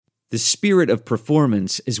The spirit of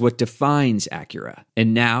performance is what defines Acura.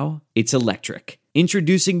 And now, it's electric.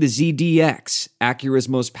 Introducing the ZDX, Acura's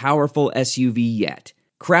most powerful SUV yet.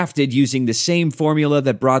 Crafted using the same formula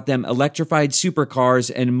that brought them electrified supercars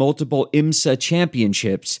and multiple IMSA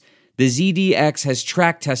championships, the ZDX has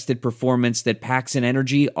track-tested performance that packs an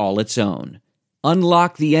energy all its own.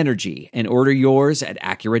 Unlock the energy and order yours at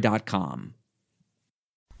Acura.com.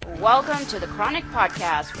 Welcome to the Chronic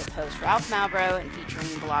Podcast with host Ralph Malbrough and featuring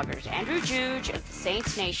bloggers Andrew Juge of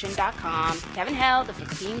TheSaintsNation.com, Kevin Held of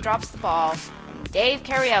The Team Drops the Ball, and Dave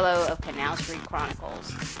Cariello of Canal Street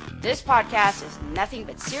Chronicles. This podcast is nothing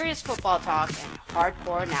but serious football talk and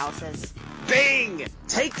hardcore analysis. Bing!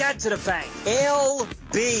 Take that to the bank.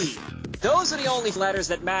 LB. Those are the only letters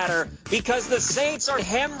that matter because the Saints are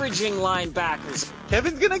hemorrhaging linebackers.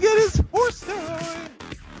 Kevin's gonna get his horse time.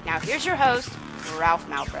 Now here's your host, Ralph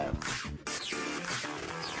Malbrough.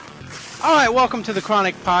 All right, welcome to the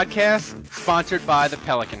Chronic Podcast, sponsored by the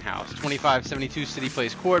Pelican House, 2572 City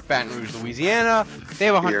Place Court, Baton Rouge, Louisiana. They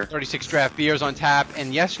have 136 draft beers on tap,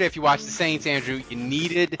 and yesterday, if you watched the Saints, Andrew, you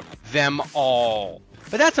needed them all.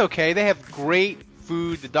 But that's okay. They have great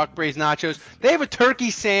food, the duck braised nachos. They have a turkey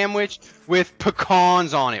sandwich with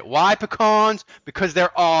pecans on it. Why pecans? Because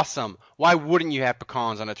they're awesome. Why wouldn't you have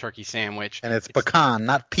pecans on a turkey sandwich? And it's pecan,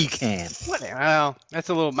 not pecan. Well,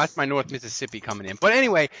 that's my North Mississippi coming in. But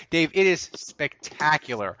anyway, Dave, it is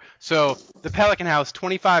spectacular. So the Pelican House,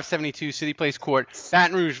 2572 City Place Court,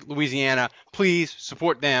 Baton Rouge, Louisiana. Please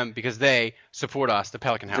support them because they support us, the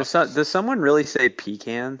Pelican House. Does someone really say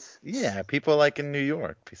pecans? Yeah, people like in New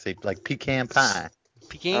York, they say like pecan pie.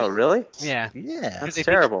 Pecan? Oh, really? Yeah. Yeah. That's They think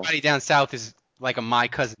terrible. everybody down south is like a My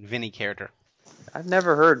Cousin Vinny character. I've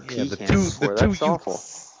never heard Yeah, pecans before. That's awful.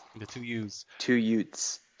 The two U's. Two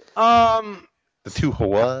Utes. The two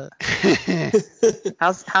what?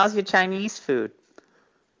 How's your Chinese food?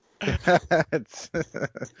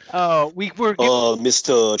 Oh, we're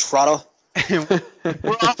Mr. Trotter.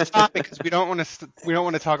 we're off topic because we don't want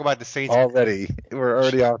to talk about the Saints. We're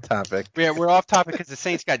already off topic. Yeah, we're off topic because the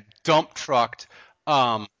Saints got dump trucked.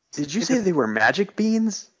 Did you say they were magic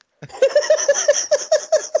beans?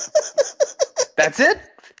 That's it?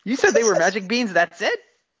 You said they were magic beans, that's it?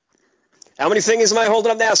 How many fingers am I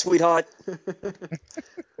holding up now, sweetheart?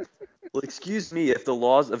 Well, excuse me if the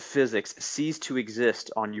laws of physics cease to exist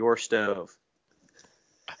on your stove.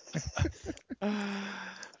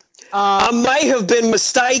 I might have been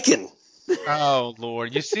mistaken. Oh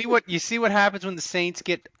Lord, you see what happens when the Saints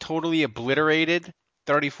get totally obliterated,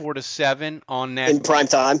 34-7 on that In prime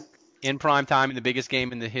time. in prime time in the biggest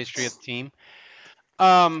game in the history of the team.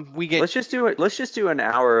 We get Let's just do an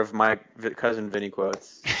hour of my cousin Vinny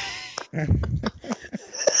quotes.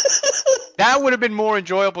 that would have been more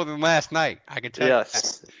enjoyable than last night. I can tell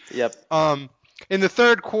Yes. Yep. you that. In the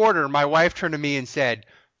third quarter, my wife turned to me and said,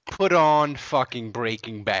 "Put on fucking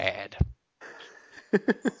Breaking Bad."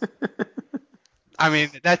 I mean,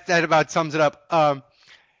 that about sums it up.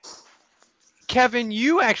 Kevin,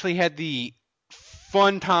 you actually had the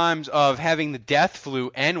fun times of having the death flu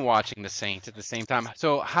and watching the Saints at the same time.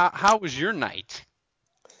 So how was your night?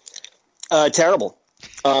 Terrible.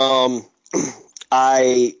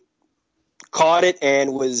 I caught it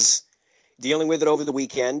and was dealing with it over the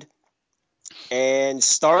weekend and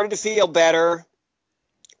started to feel better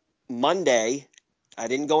Monday. I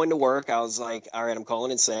didn't go into work. I was like, all right, I'm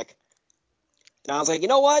calling in sick. And I was like, you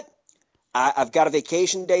know what? I've got a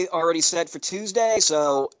vacation day already set for Tuesday,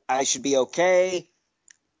 so I should be okay.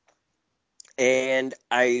 And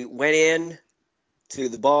I went in to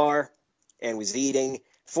the bar and was eating.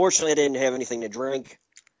 Fortunately, I didn't have anything to drink.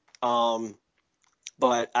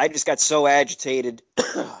 But I just got so agitated,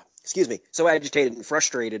 so agitated and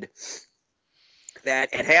frustrated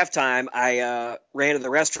that at halftime I ran to the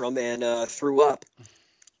restroom and threw up.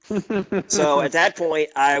 So at that point,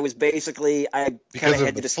 I was basically Because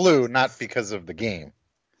of the flu, not because of the game.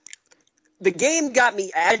 The game got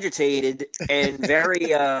me agitated and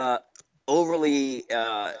very overly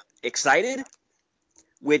excited,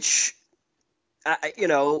 which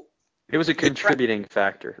It was a contributing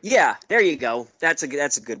factor. Yeah, there you go. That's a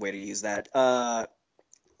good way to use that.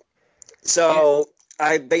 So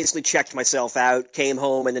I basically checked myself out, came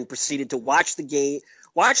home, and then proceeded to watch the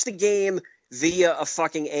game via a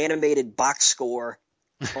fucking animated box score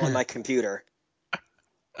on my computer.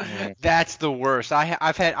 That's the worst. I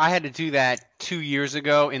had to do that 2 years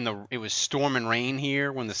ago it was storm and rain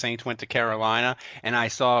here when the Saints went to Carolina, and I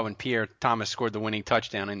saw when Pierre Thomas scored the winning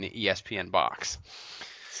touchdown in the ESPN box.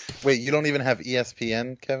 Wait, you don't even have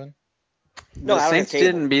ESPN, Kevin? No,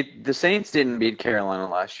 the Saints didn't beat Carolina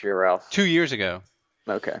last year, Ralph. 2 years ago.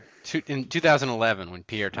 Okay. In 2011, when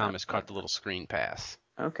Pierre Thomas caught the little screen pass.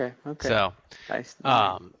 Okay. So, Nice.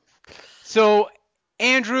 So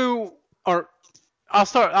Andrew, or I'll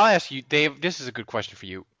ask you, Dave. This is a good question for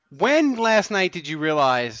you. When last night did you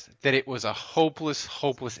realize that it was a hopeless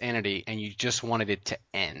entity and you just wanted it to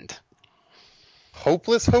end?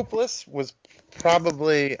 Hopeless was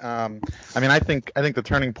probably. I think the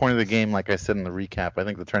turning point of the game, like I said in the recap, I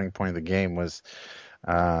think the turning point of the game was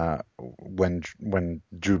when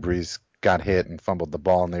Drew Brees got hit and fumbled the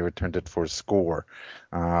ball and they returned it for a score.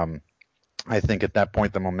 I think at that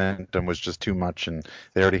point the momentum was just too much, and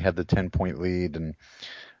they already had the 10-point lead, and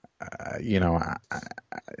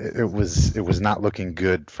it was not looking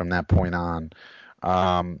good from that point on.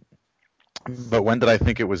 But when did I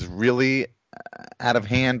think it was really out of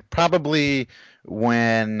hand? Probably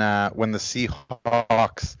when the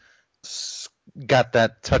Seahawks got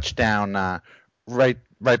that touchdown right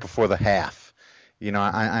before the half.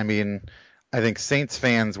 I think Saints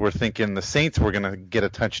fans were thinking the Saints were going to get a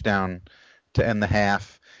touchdown to end the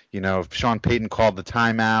half. Sean Payton called the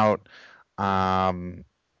timeout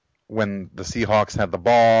when the Seahawks had the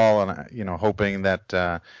ball, and hoping that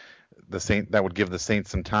that would give the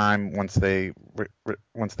Saints some time once they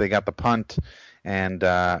got the punt, and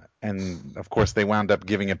of course they wound up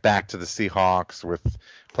giving it back to the Seahawks with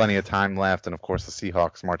plenty of time left, and of course the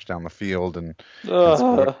Seahawks marched down the field and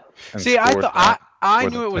scored. See, I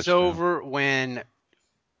knew it was over when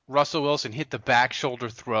Russell Wilson hit the back shoulder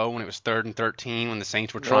throw when it was 3rd and 13 when the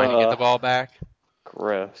Saints were trying to get the ball back.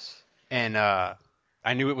 Gross. And I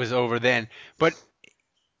knew it was over then. But,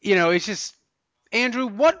 it's just, Andrew,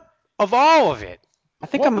 what of all of it? I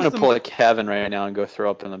think I'm going to pull a Kevin right now and go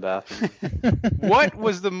throw up in the bathroom. What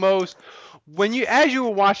was the most, as you were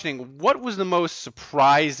watching, what was the most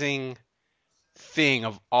surprising thing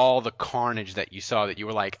of all the carnage that you saw that you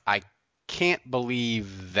were like, I can't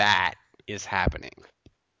believe that is happening?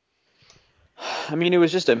 It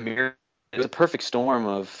was just it was a perfect storm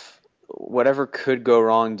of whatever could go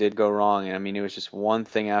wrong did go wrong. And it was just one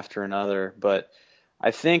thing after another. But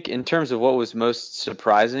I think in terms of what was most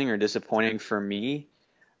surprising or disappointing for me,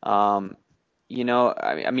 everyone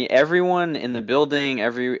in the building,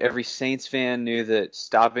 every Saints fan knew that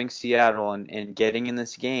stopping Seattle and getting in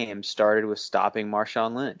this game started with stopping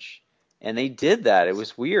Marshawn Lynch. And they did that. It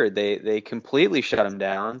was weird. They completely shut him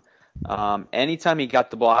down. Anytime he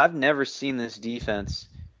got the ball, I've never seen this defense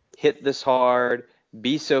hit this hard,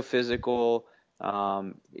 be so physical.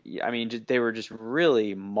 They were just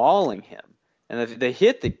really mauling him. And the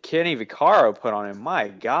hit that Kenny Vaccaro put on him, my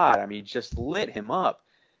God, just lit him up.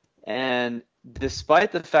 And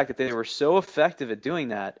despite the fact that they were so effective at doing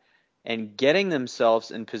that and getting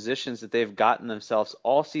themselves in positions that they've gotten themselves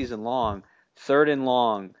all season long, 3rd and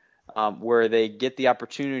long, where they get the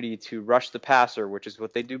opportunity to rush the passer, which is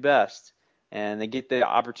what they do best, and they get the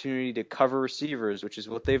opportunity to cover receivers, which is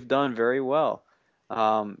what they've done very well.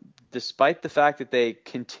 Despite the fact that they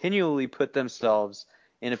continually put themselves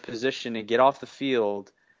in a position to get off the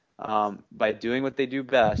field by doing what they do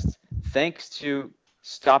best, thanks to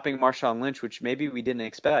stopping Marshawn Lynch, which maybe we didn't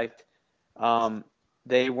expect,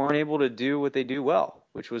 they weren't able to do what they do well,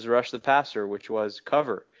 which was rush the passer, which was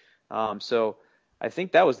cover. So I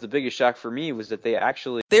think that was the biggest shock for me, was that they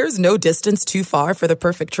actually... There's no distance too far for the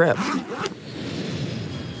perfect trip.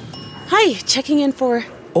 Hi, checking in for...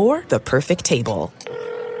 Or the perfect table.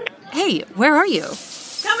 Hey, where are you?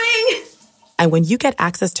 Coming! And when you get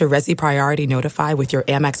access to Resi Priority Notify with your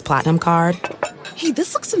Amex Platinum card... Hey,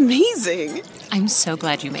 this looks amazing. I'm so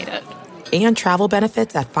glad you made it. And travel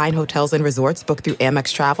benefits at fine hotels and resorts booked through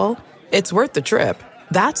Amex Travel, it's worth the trip.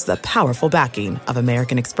 That's the powerful backing of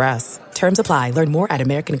American Express. Terms apply. Learn more at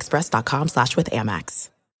americanexpress.com/withAmex.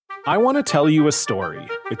 I want to tell you a story.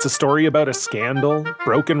 It's a story about a scandal,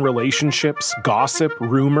 broken relationships, gossip,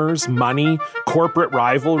 rumors, money, corporate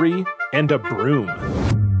rivalry, and a broom.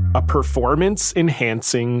 A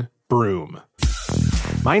performance-enhancing broom.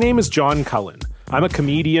 My name is John Cullen. I'm a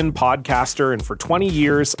comedian, podcaster, and for 20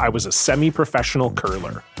 years, I was a semi-professional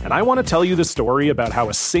curler. And I want to tell you the story about how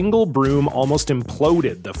a single broom almost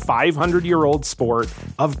imploded the 500-year-old sport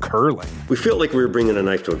of curling. We feel like we were bringing a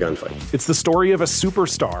knife to a gunfight. It's the story of a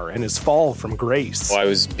superstar and his fall from grace. Well, I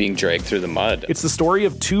was being dragged through the mud. It's the story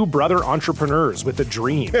of two brother entrepreneurs with a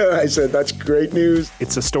dream. I said, that's great news.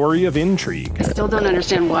 It's a story of intrigue. I still don't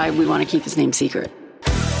understand why we want to keep his name secret.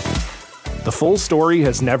 The full story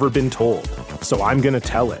has never been told, so I'm going to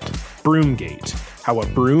tell it. Broomgate, how a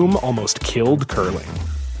broom almost killed curling.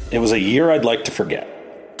 It was a year I'd like to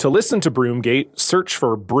forget. To listen to Broomgate, search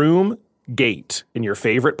for Broomgate in your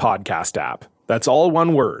favorite podcast app. That's all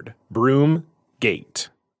one word, Broomgate.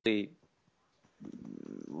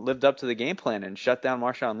 lived up to the game plan and shut down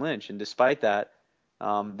Marshawn Lynch. And despite that,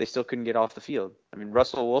 they still couldn't get off the field. I mean,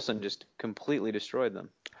 Russell Wilson just completely destroyed them.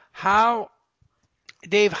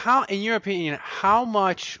 Dave, in your opinion, how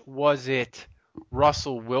much was it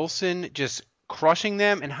Russell Wilson just crushing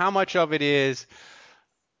them, and how much of it is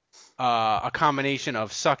a combination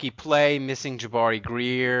of sucky play, missing Jabari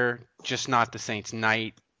Greer, just not the Saints'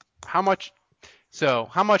 night? How much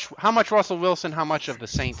Russell Wilson, how much of the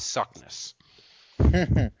Saints' suckness?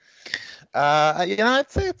 I'd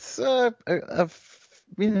say it's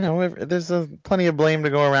there's plenty of blame to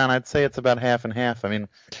go around. I'd say it's about half and half. I mean,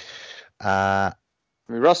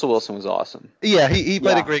 Russell Wilson was awesome. Yeah, he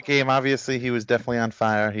played a great game. Obviously, he was definitely on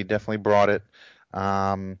fire. He definitely brought it.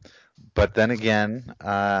 But then again,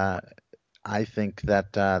 I think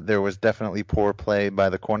that there was definitely poor play by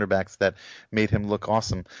the cornerbacks that made him look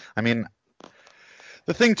awesome. I mean,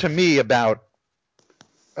 the thing to me about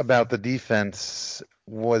the defense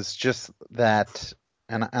was just that,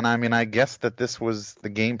 and I mean, I guess that this was the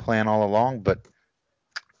game plan all along, but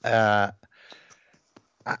I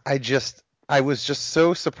was just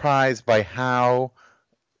so surprised by how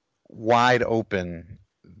wide open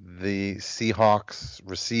the Seahawks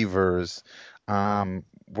receivers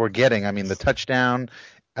were getting. I mean, the touchdown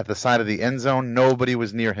at the side of the end zone, nobody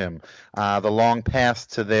was near him. The long pass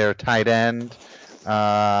to their tight end,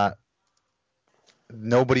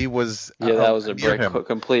 nobody was that was a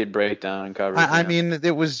complete breakdown in coverage. I mean,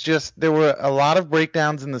 it was just, there were a lot of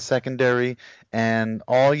breakdowns in the secondary, and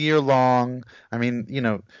all year long, I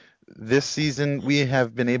mean, this season we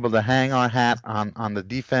have been able to hang our hat on the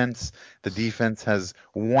defense. The defense has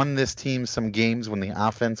won this team some games when the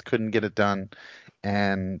offense couldn't get it done,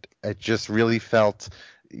 and it just really felt,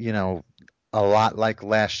 a lot like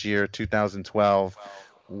last year, 2012,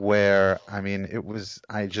 where, I mean,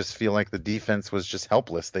 I just feel like the defense was just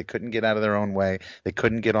helpless. They couldn't get out of their own way. They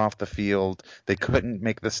couldn't get off the field. They couldn't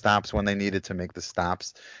make the stops when they needed to make the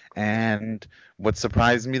stops. And what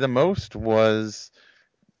surprised me the most was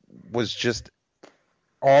just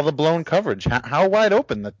all the blown coverage, how wide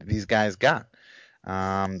open that these guys got.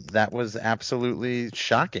 That was absolutely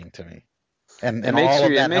shocking to me. And it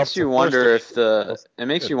makes you wonder if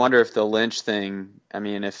the Lynch thing. I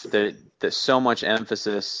mean, if there's so much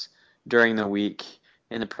emphasis during the week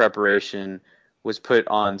in the preparation was put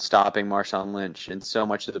on stopping Marshawn Lynch, and so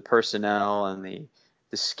much of the personnel and the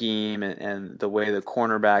scheme and the way the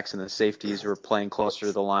cornerbacks and the safeties were playing closer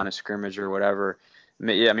to the line of scrimmage or whatever.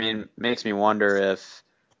 I mean, makes me wonder if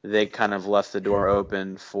they kind of left the door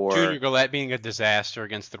open for Junior Galette being a disaster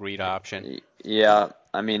against the read option. Yeah,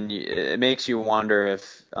 I mean, it makes you wonder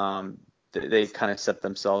if they kind of set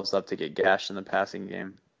themselves up to get gashed in the passing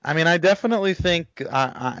game. I mean, I definitely think,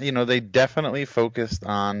 they definitely focused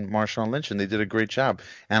on Marshawn Lynch, and they did a great job.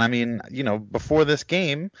 And I mean, before this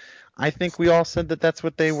game, I think we all said that that's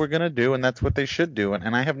what they were going to do, and that's what they should do.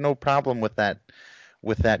 And I have no problem with that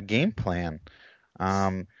game plan.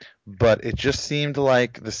 But it just seemed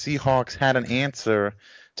like the Seahawks had an answer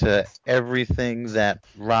to everything that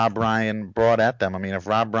Rob Ryan brought at them. I mean, if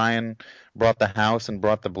Rob Ryan brought the house and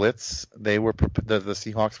brought the blitz, the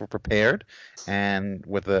Seahawks were prepared, and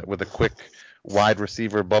with a quick wide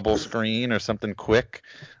receiver bubble screen or something quick.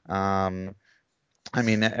 I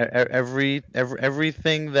mean,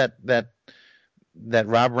 everything that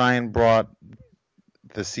Rob Ryan brought,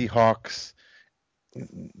 the Seahawks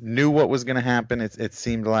knew what was going to happen. It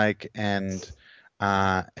seemed like, and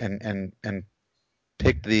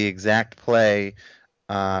picked the exact play,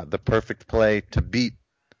 the perfect play to beat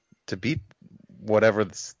whatever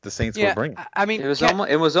the Saints were bringing. I mean,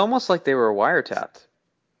 it was almost like they were wiretapped.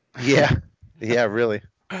 Yeah, really.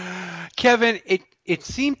 Kevin, it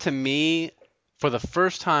seemed to me for the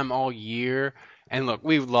first time all year, and look,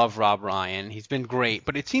 we love Rob Ryan. He's been great,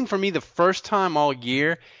 but it seemed for me the first time all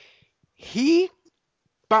year,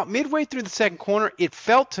 about midway through the second quarter, it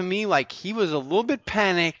felt to me like he was a little bit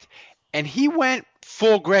panicked, and he went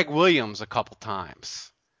full Greg Williams a couple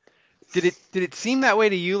times. Did it seem that way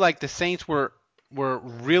to you? Like the Saints were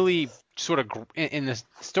really sort of in this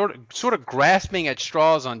sort of grasping at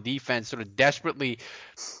straws on defense, sort of desperately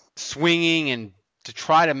swinging and to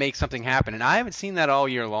try to make something happen, and I haven't seen that all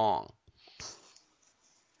year long.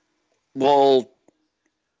 Well,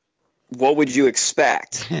 what would you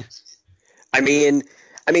expect? I mean,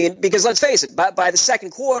 because let's face it, by the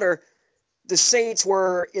second quarter, the Saints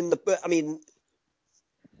were the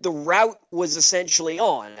route was essentially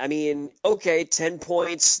on. I mean, okay, 10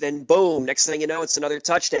 points, then boom, next thing you know, it's another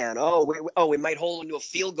touchdown. We might hold into a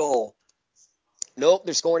field goal. Nope,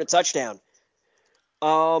 they're scoring a touchdown.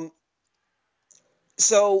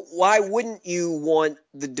 So why wouldn't you want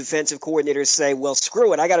the defensive coordinator to say, well,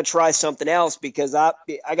 screw it, I got to try something else because I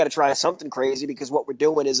got to try something crazy because what we're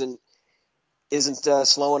doing isn't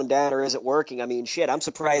slowing them down or isn't working. I mean, shit, I'm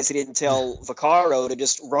surprised he didn't tell Vaccaro to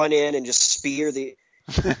just run in and just spear the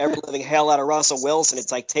ever-living hell out of Russell Wilson.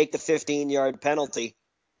 It's like, take the 15-yard penalty,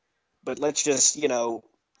 but let's just,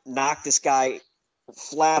 knock this guy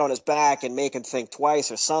flat on his back and make him think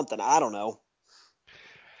twice or something. I don't know.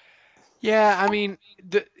 Yeah, I mean,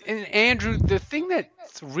 and Andrew, the thing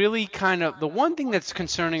that's really the one thing that's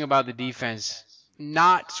concerning about the defense,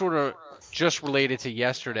 not sort of just related to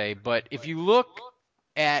yesterday, but if you look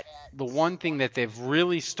at the one thing that they've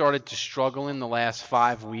really started to struggle in the last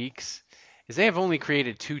 5 weeks, is they have only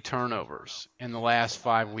created 2 turnovers in the last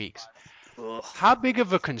 5 weeks. Ugh. How big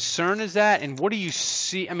of a concern is that, and what do you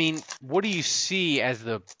see? I mean, what do you see as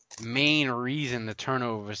the main reason the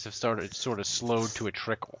turnovers have started sort of slowed to a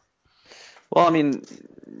trickle? Well, I mean,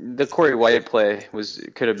 the Corey White play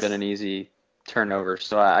could have been an easy turnover.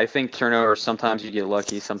 So I think turnovers, sometimes you get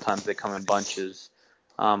lucky, sometimes they come in bunches.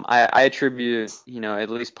 I attribute, at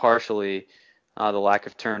least partially, the lack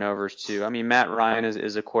of turnovers to, I mean, Matt Ryan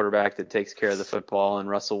is a quarterback that takes care of the football, and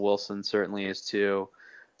Russell Wilson certainly is too.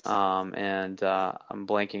 And I'm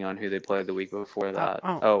blanking on who they played the week before that.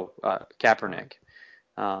 Kaepernick.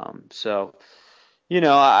 I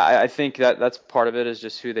think that's part of it is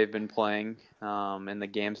just who they've been playing and the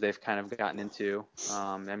games they've kind of gotten into.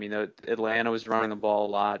 Atlanta was running the ball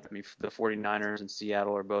a lot. I mean, the 49ers and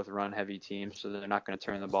Seattle are both run-heavy teams, so they're not going to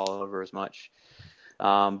turn the ball over as much.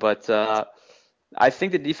 But I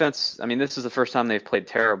think the defense, I mean, this is the first time they've played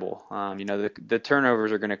terrible. The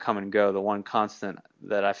turnovers are going to come and go. The one constant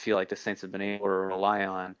that I feel like the Saints have been able to rely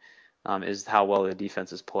on is how well the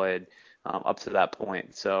defense has played up to that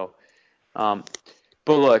point. So, but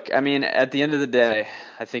look, I mean, at the end of the day,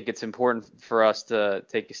 I think it's important for us to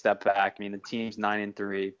take a step back. I mean, the team's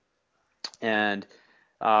 9-3, and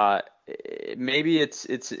maybe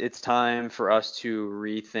it's time for us to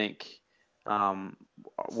rethink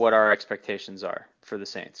what our expectations are for the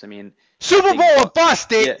Saints. I mean, Super Bowl or bust,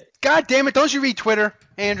 Dave. Yeah. God damn it! Don't you read Twitter,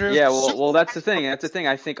 Andrew? Yeah, well, that's the thing. That's the thing.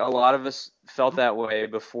 I think a lot of us felt that way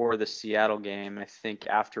before the Seattle game. I think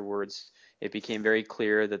afterwards it became very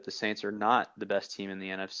clear that the Saints are not the best team in the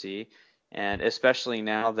NFC, and especially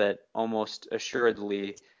now that almost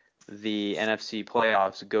assuredly the NFC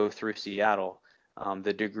playoffs go through Seattle,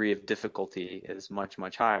 the degree of difficulty is much,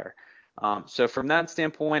 much higher. So from that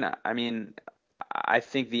standpoint, I mean, I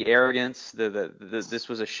think the arrogance, this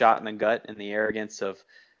was a shot in the gut, and the arrogance of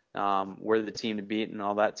we're the team to beat and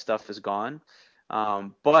all that stuff is gone.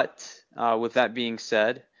 But with that being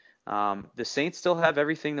said, the Saints still have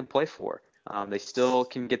everything to play for. They still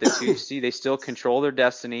can get the 2 seed. They still control their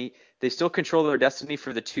destiny. They still control their destiny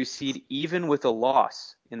for the 2 seed, even with a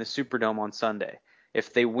loss in the Superdome on Sunday.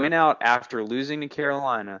 If they win out after losing to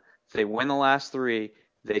Carolina, if they win the last 3,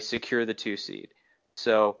 they secure the 2 seed.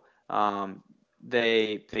 So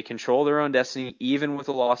they control their own destiny, even with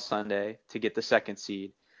a loss Sunday, to get the 2nd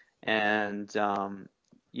seed. And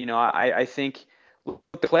I think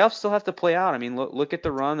the playoffs still have to play out. I mean, look at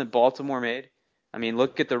the run that Baltimore made. I mean,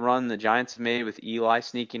 look at the run the Giants made with Eli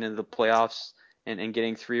sneaking into the playoffs and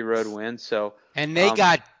getting 3 road wins. And they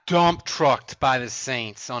got dump trucked by the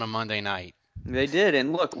Saints on a Monday night. They did.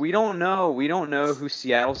 And look, we don't know who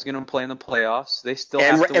Seattle's going to play in the playoffs. They still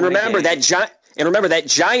have to win remember that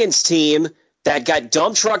Giants team that got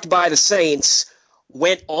dump trucked by the Saints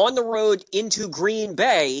went on the road into Green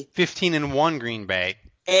Bay, 15-1 Green Bay,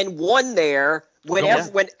 and won there. When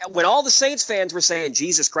all the Saints fans were saying,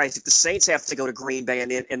 Jesus Christ, if the Saints have to go to Green Bay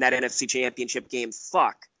in that NFC Championship game,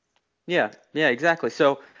 fuck. Yeah, exactly.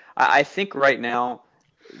 So I think right now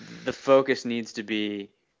the focus needs to be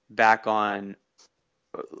back on,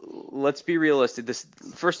 let's be realistic.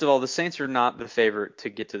 First of all, the Saints are not the favorite to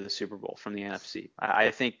get to the Super Bowl from the NFC. I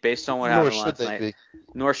think based on what happened last night,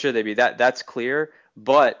 nor should they be. That's clear,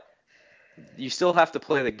 but you still have to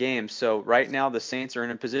play the game. So right now the Saints are in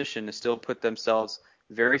a position to still put themselves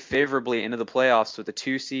very favorably into the playoffs with a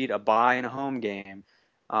 2 seed, a bye, and a home game.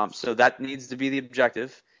 So that needs to be the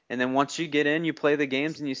objective. And then once you get in, you play the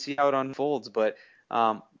games and you see how it unfolds. But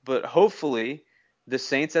hopefully the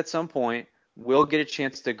Saints at some point will get a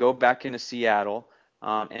chance to go back into Seattle,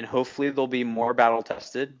 and hopefully they'll be more battle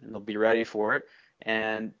tested and they'll be ready for it.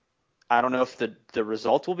 And I don't know if the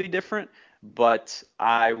result will be different, but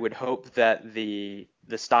I would hope that the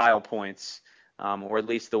style points, or at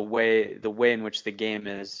least the way in which the game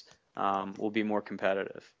is, will be more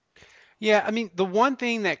competitive. Yeah, I mean, the one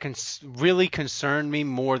thing that really concerned me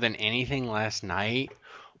more than anything last night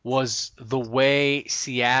was the way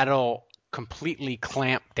Seattle completely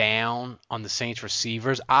clamp down on the Saints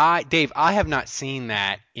receivers. Dave, I have not seen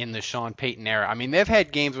that in the Sean Payton era. I mean, they've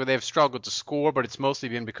had games where they've struggled to score, but it's mostly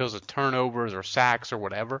been because of turnovers or sacks or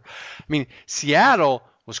whatever. I mean, Seattle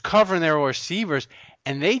was covering their receivers,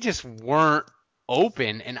 and they just weren't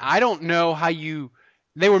open. And I don't know how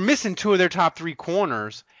they were missing 2 of their top 3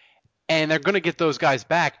 corners, and they're going to get those guys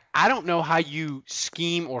back. I don't know how you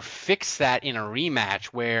scheme or fix that in a rematch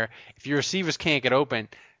where if your receivers can't get open,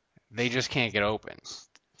 they just can't get open.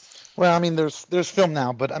 Well, I mean, there's film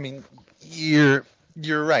now, but I mean, you're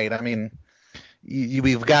right. I mean,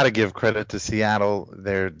 we've got to give credit to Seattle.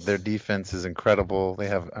 Their defense is incredible. They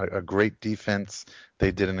have a great defense.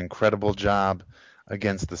 They did an incredible job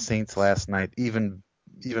against the Saints last night, even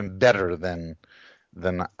better than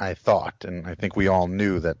I thought, and I think we all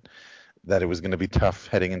knew that it was going to be tough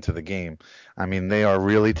heading into the game. I mean, they are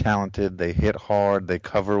really talented. They hit hard. They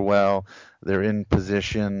cover well. They're in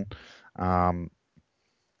position. And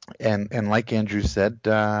like Andrew said,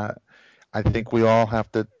 I think we all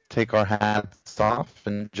have to take our hats off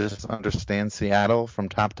and just understand Seattle from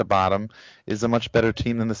top to bottom is a much better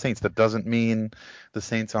team than the Saints. That doesn't mean the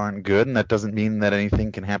Saints aren't good, and that doesn't mean that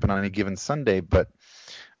anything can happen on any given Sunday, but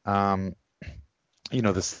the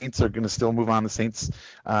Saints are going to still move on. The Saints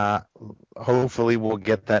hopefully will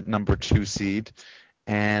get that number 2 seed.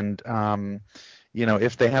 And,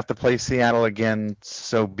 if they have to play Seattle again,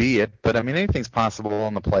 so be it. But, I mean, anything's possible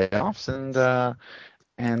in the playoffs.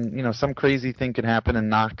 And some crazy thing could happen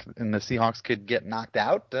and the Seahawks could get knocked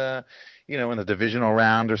out, in the divisional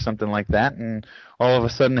round or something like that. And all of a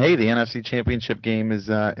sudden, hey, the NFC Championship game is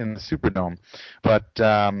in the Superdome. But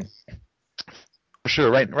for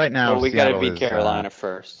sure, right now. Well, we got to beat Carolina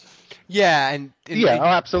first. Yeah,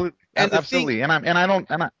 absolutely, absolutely.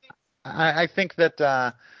 I think that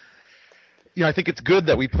I think it's good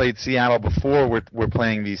that we played Seattle before we're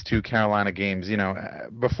playing these 2 Carolina games.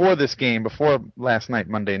 Before this game, before last night,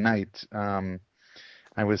 Monday night,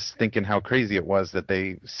 I was thinking how crazy it was that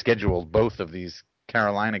they scheduled both of these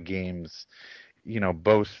Carolina games,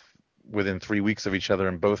 both within 3 weeks of each other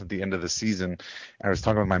and both at the end of the season. I was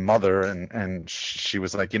talking with my mother and she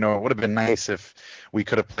was like, it would have been nice if we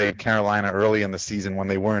could have played Carolina early in the season when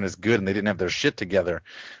they weren't as good and they didn't have their shit together.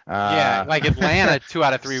 Like Atlanta 2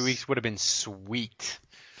 out of 3 weeks would have been sweet.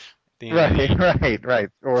 Right.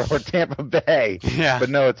 Or Tampa Bay. Yeah. But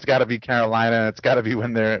no, it's got to be Carolina, and it's got to be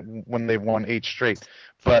when they've won 8 straight.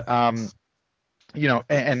 But and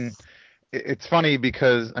it's funny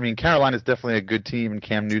because, I mean, Carolina's definitely a good team, and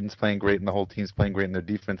Cam Newton's playing great, and the whole team's playing great, and their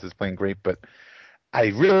defense is playing great, but I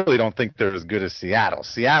really don't think they're as good as Seattle.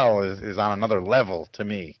 Seattle is on another level to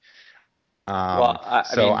me. I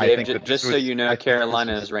think just so you know,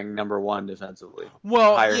 Carolina is ranked number 1 defensively.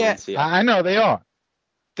 Well, higher than Seattle. I know they are.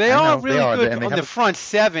 They are really good on the front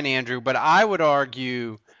 7, Andrew, but I would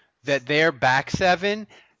argue that their back 7,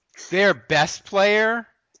 their best player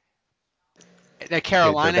that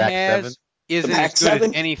Carolina has isn't as good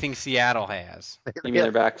as anything Seattle has. You mean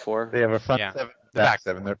their back 4? They have a front 7, back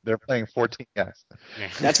 7. They're playing 14 guys. Yeah.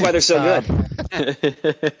 That's why they're so good.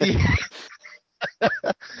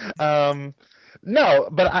 No,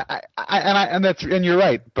 but and you're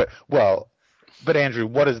right. But Andrew,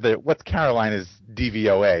 what's Carolina's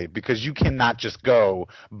DVOA? Because you cannot just go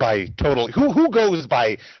by total. Who goes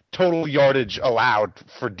by total yardage allowed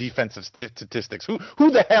for defensive statistics?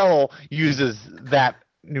 Who the hell uses that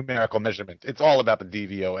numerical measurement? It's all about the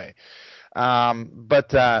DVOA. Put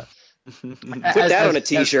that on a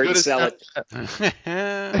T-shirt and sell it.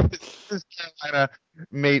 Carolina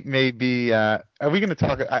may be. Are we going to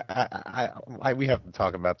talk? We have to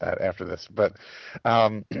talk about that after this. But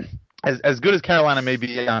as good as Carolina may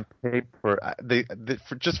be on paper,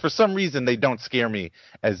 for some reason they don't scare me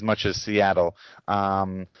as much as Seattle.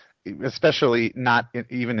 Especially not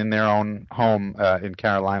even in their own home in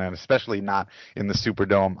Carolina, and especially not in the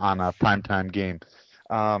Superdome on a primetime game.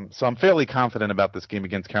 So I'm fairly confident about this game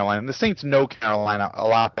against Carolina. And the Saints know Carolina a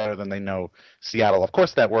lot better than they know Seattle. Of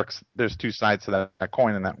course, that works. There's 2 sides to that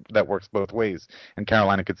coin, and that works both ways. And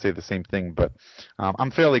Carolina could say the same thing. But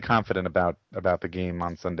I'm fairly confident about the game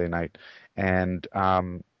on Sunday night. And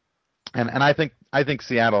I think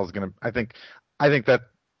Seattle is going to. I think that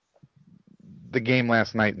the game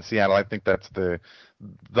last night in Seattle, I think that's the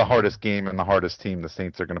hardest game and the hardest team the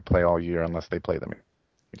Saints are going to play all year unless they play them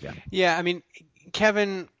again. Yeah, I mean,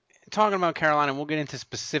 Kevin, talking about Carolina, we'll get into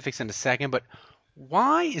specifics in a second, but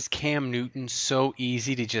why is Cam Newton so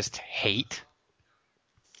easy to just hate?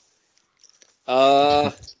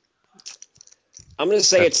 I'm going to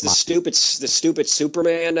say it's the stupid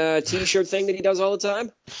Superman T-shirt thing that he does all the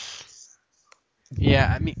time. Yeah,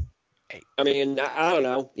 I mean, I mean, I don't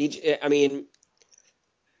know.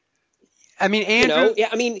 Andrew.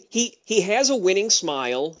 He has a winning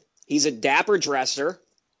smile. He's a dapper dresser.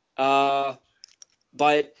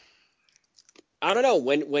 But I don't know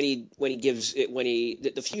when he gives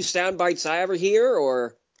it the few sound bites I ever hear,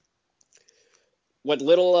 or what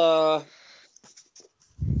little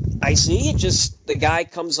I see, it just the guy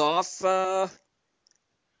comes off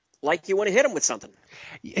like you want to hit him with something.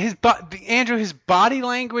 Andrew, his body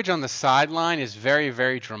language on the sideline is very,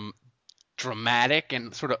 very dramatic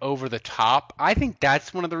and sort of over the top. I think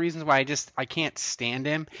that's one of the reasons why I can't stand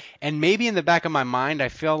him. And maybe in the back of my mind, I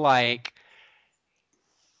feel like,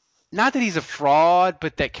 not that he's a fraud,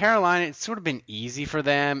 but that Carolina, it's sort of been easy for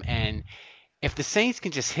them. And if the Saints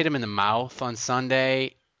can just hit him in the mouth on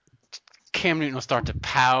Sunday, Cam Newton will start to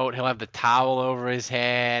pout. He'll have the towel over his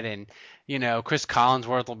head. And, Chris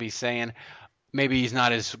Collinsworth will be saying, maybe he's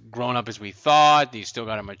not as grown up as we thought. He's still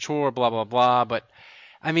got to mature, blah, blah, blah. But,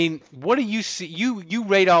 what do you see? You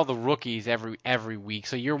rate all the rookies every week,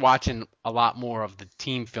 so you're watching a lot more of the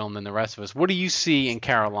team film than the rest of us. What do you see in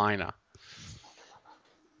Carolina?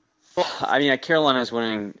 Well, Carolina's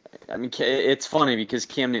winning. It's funny because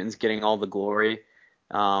Cam Newton's getting all the glory.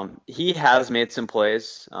 He has made some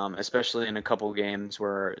plays, especially in a couple of games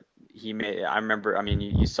where he made. I remember.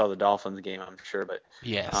 You saw the Dolphins game, I'm sure, but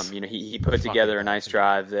yes. He put together a nice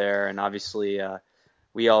drive there, and obviously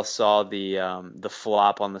we all saw the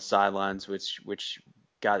flop on the sidelines, which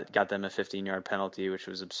got them a 15-yard penalty, which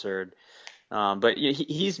was absurd. But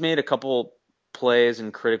he's made a couple plays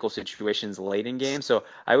in critical situations late in games, so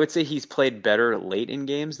I would say he's played better late in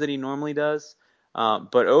games than he normally does.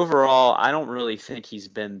 But overall, I don't really think he's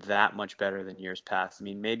been that much better than years past.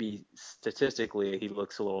 Maybe statistically he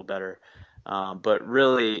looks a little better, but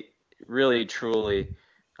really, really, truly,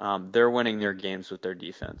 they're winning their games with their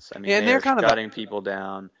defense. They're shutting people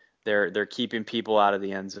down. They're keeping people out of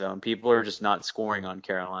the end zone. People are just not scoring on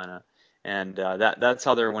Carolina, and that's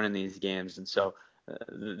how they're winning these games. And so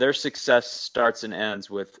their success starts and ends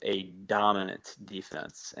with a dominant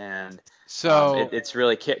defense. And so it's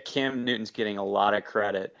really Cam Newton's getting a lot of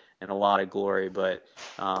credit and a lot of glory, but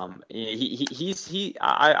I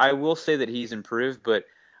will say that he's improved, but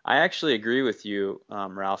I actually agree with you,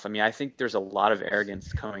 Ralph. I think there's a lot of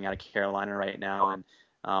arrogance coming out of Carolina right now, and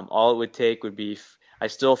all it would take would be I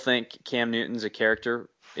still think Cam Newton's a character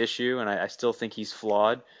issue, and I still think he's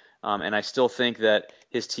flawed, and I still think that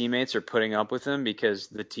his teammates are putting up with him because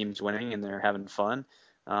the team's winning and they're having fun.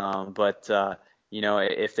 But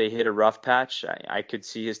if they hit a rough patch, I could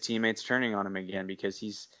see his teammates turning on him again because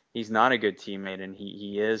he's not a good teammate, and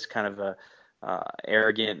he is kind of a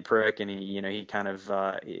arrogant prick, and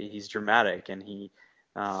he's dramatic, and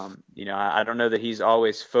I don't know that he's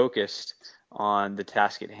always focused on the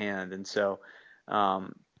task at hand. And so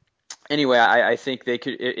anyway, I think they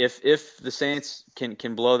could, if the Saints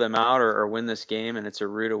can blow them out or win this game, and it's a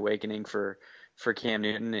rude awakening for Cam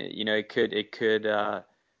Newton, it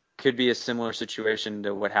could be a similar situation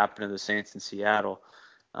to what happened to the Saints in Seattle.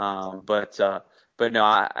 But no,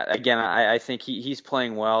 I think he's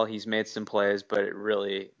playing well. He's made some plays, but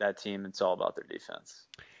really that team, it's all about their defense.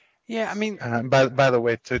 Yeah, by the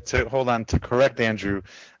way, to hold on, to correct Andrew,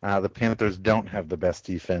 the Panthers don't have the best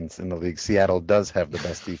defense in the league. Seattle does have the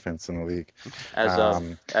best defense in the league. As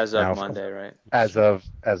of Monday, right? As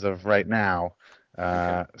of right now,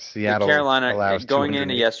 okay. Seattle Carolina going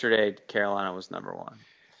into yesterday, Carolina was number one.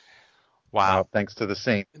 Wow. Thanks to the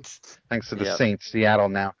Saints. Saints, Seattle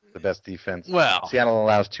now has the best defense. Well, Seattle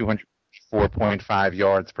allows 204.5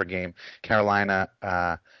 yards per game. Carolina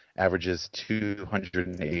averages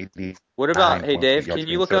 280. What about, hey Dave, can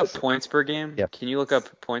you look up points per game? Yep. Can you look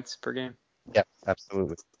up points per game? Yep,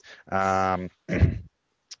 absolutely.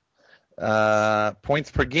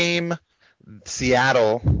 Points per game,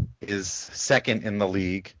 Seattle is second in the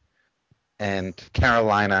league, and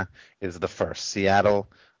Carolina is the first.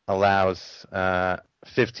 Seattle allows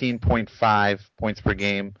 15.5 points per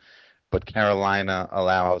game, but Carolina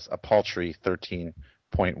allows a paltry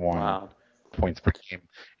 13.1 points per game.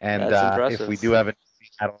 And if we do have any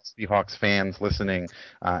Seattle Seahawks fans listening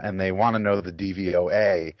and they want to know the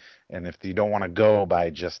DVOA, and if you don't want to go by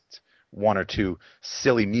just one or two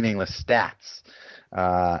silly, meaningless stats.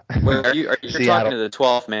 Wait, are you talking to the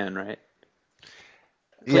 12th man, right?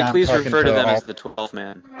 Please refer to them as the 12th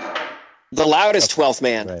man. The loudest 12th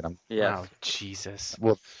man. Right, yeah. Oh, Jesus.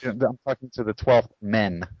 Well, I'm talking to the 12th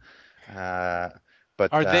men.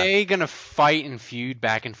 But are they going to fight and feud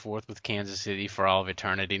back and forth with Kansas City for all of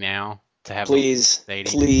eternity now? To have please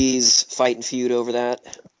fight and feud over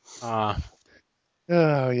that. Oh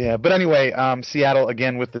yeah, but anyway, Seattle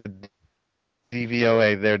again with the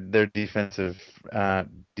DVOA, their defensive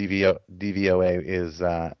DVOA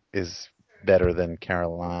is better than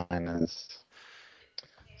Carolina's.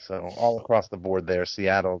 So all across the board there,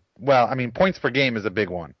 Seattle. Well, I mean, points per game is a big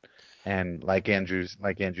one, and like Andrew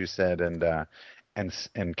said, and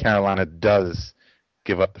Carolina does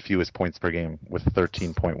give up the fewest points per game with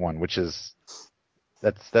 13.1, which is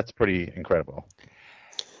that's pretty incredible.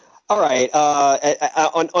 All right,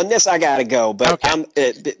 on this I gotta go, but okay.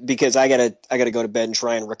 Because I gotta go to bed and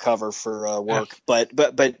try and recover for work. Yeah.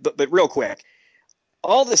 But real quick,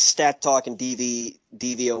 all the stat talk and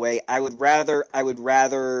DVOA, I would rather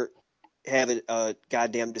have a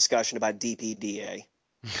goddamn discussion about DPDA.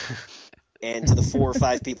 And to the 4 or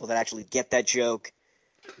 5 people that actually get that joke,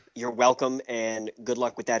 you're welcome, and good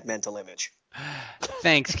luck with that mental image.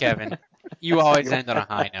 Thanks, Kevin. You always end on a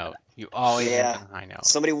high note. You always end on a high note.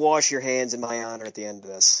 Somebody wash your hands in my honor at the end of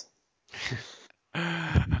this.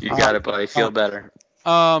 You got it, buddy. Feel better.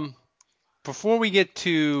 Before we get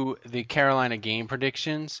to the Carolina game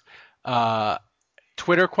predictions,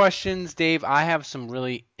 Twitter questions, Dave, I have some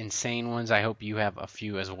really insane ones. I hope you have a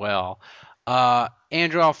few as well.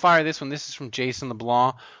 Andrew, I'll fire this one. This is from Jason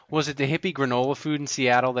LeBlanc. Was it the hippie granola food in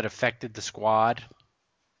Seattle that affected the squad?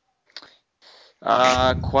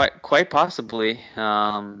 Quite possibly.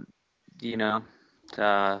 Look,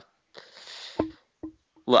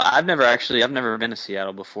 I've never been to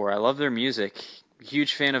Seattle before. I love their music.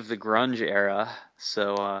 Huge fan of the grunge era,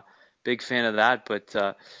 so big fan of that. But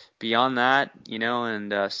beyond that,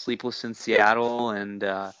 and Sleepless in Seattle and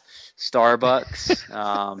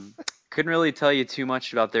Starbucks, couldn't really tell you too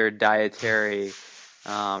much about their dietary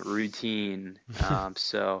routine.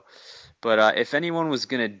 But if anyone was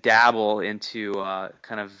going to dabble into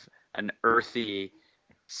kind of an earthy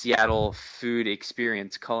Seattle food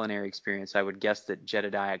experience, culinary experience, I would guess that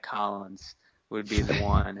Jedediah Collins would be the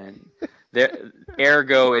one. And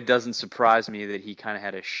ergo, it doesn't surprise me that he kind of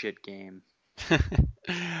had a shit game. He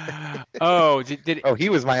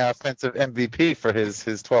was my offensive MVP for his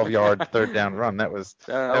 12-yard third down run. That was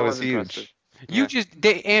huge.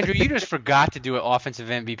 Andrew, you just forgot to do an offensive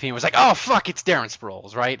MVP and was like, oh fuck, it's Darren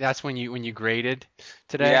Sproles, right? That's when you graded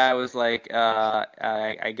today. Yeah, I was like,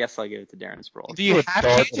 I guess I'll give it to Darren Sproles. Do you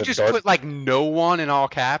have to just put like no one in all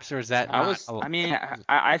caps, or is that?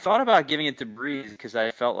 I thought about giving it to Breeze because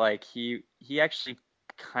I felt like he actually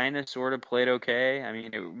kind of sort of played okay. I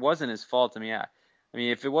mean, it wasn't his fault. I mean,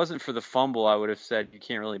 if it wasn't for the fumble, I would have said you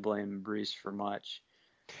can't really blame Breeze for much.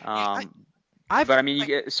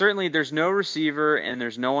 Certainly there's no receiver and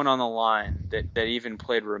there's no one on the line that even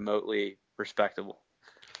played remotely respectable.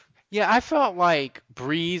 Yeah, I felt like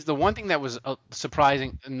Breeze, the one thing that was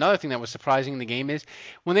surprising, another thing that was surprising in the game is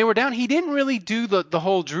when they were down, he didn't really do the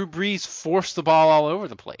whole Drew Brees force the ball all over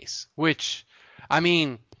the place, which, I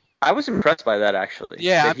mean... I was impressed by that, actually.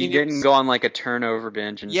 Yeah, he didn't go on like a turnover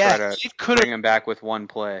binge and try to bring him back with one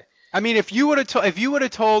play. I mean, if you would have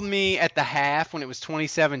told me at the half when it was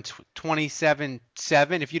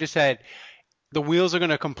 27-7, if you'd have said the wheels are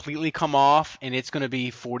going to completely come off and it's going to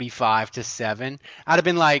be 45-7, I'd have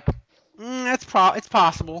been like, it's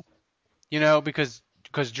possible, because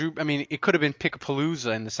Drew. I mean, it could have been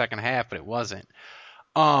Pickapalooza in the second half, but it wasn't.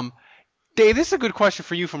 Dave, this is a good question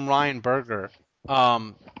for you from Ryan Berger.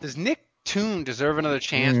 Does Nick Toon deserve another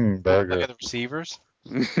chance to look at the receivers?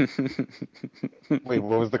 Wait,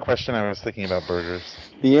 what was the question? I was thinking about burgers.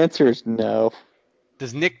 The answer is no.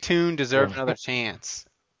 Does Nick Toon deserve another chance?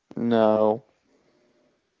 No.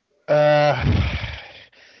 Ralph,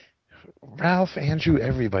 Andrew,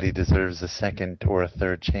 everybody deserves a second or a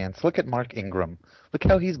third chance. Look at Mark Ingram. Look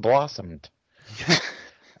how he's blossomed.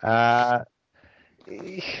 I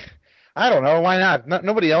don't know. Why not?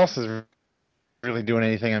 Nobody else is really doing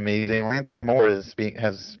anything amazing. Lance Moore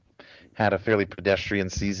has had a fairly pedestrian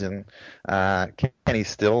season. Kenny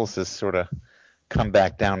Stills has sort of come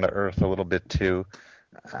back down to earth a little bit too.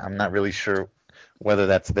 I'm not really sure whether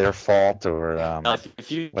that's their fault or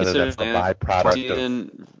whether that's the byproduct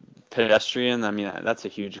of pedestrian. I mean, that's a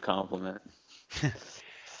huge compliment.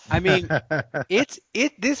 I mean,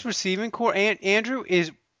 this receiving core, Andrew,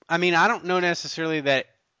 is. I mean, I don't know necessarily that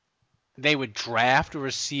they would draft a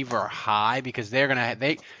receiver high because they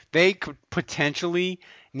could potentially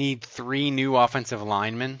need 3 new offensive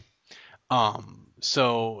linemen.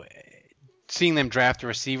 So seeing them draft a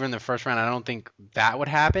receiver in the first round, I don't think that would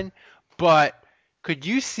happen. But could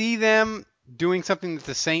you see them doing something that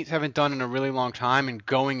the Saints haven't done in a really long time and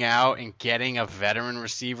going out and getting a veteran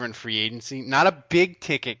receiver in free agency? Not a big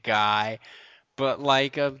ticket guy, but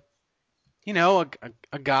like a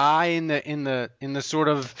guy in the sort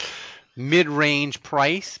of mid-range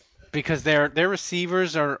price. because their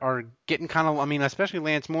receivers are getting kind of, I mean, especially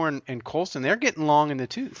Lance Moore and Colston, they're getting long in the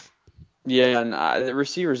tooth. Yeah, and the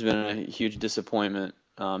receiver's been a huge disappointment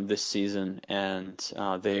this season, and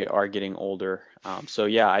they are getting older. So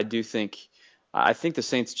yeah, I think the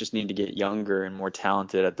Saints just need to get younger and more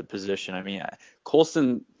talented at the position. I mean,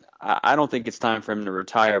 Colston, I don't think it's time for him to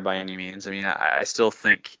retire by any means. I mean, I still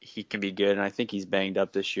think he can be good, and I think he's banged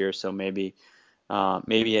up this year, so maybe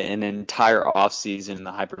an entire offseason in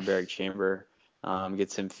the hyperbaric chamber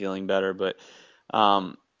gets him feeling better. But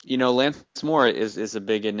Lance Moore is a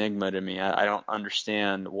big enigma to me. I don't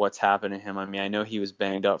understand what's happened to him. I mean, I know he was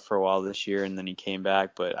banged up for a while this year, and then he came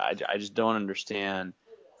back, but I just don't understand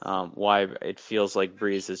why it feels like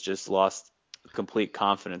Breeze has just lost complete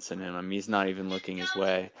confidence in him. I mean, he's not even looking his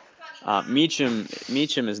way. Meacham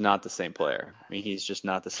is not the same player. I mean, he's just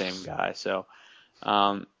not the same guy. So,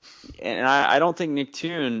 and I don't think Nick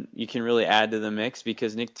Toon you can really add to the mix,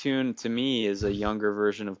 because Nick Toon to me is a younger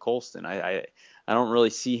version of Colston. I don't really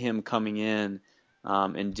see him coming in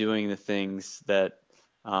and doing the things that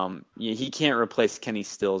he can't replace Kenny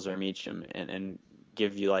Stills or Meacham and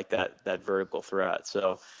give you like that vertical threat.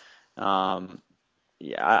 So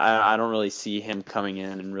I don't really see him coming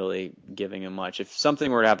in and really giving him much. If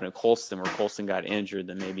something were to happen to Colston, where Colston got injured,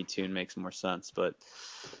 then maybe Toon makes more sense. But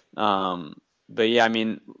yeah, I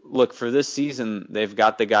mean, look, for this season, they've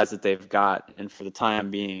got the guys that they've got, and for the time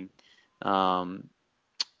being,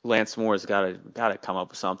 Lance Moore's got to come up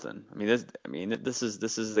with something. I mean, this is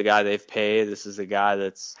the guy they've paid. This is the guy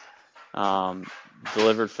that's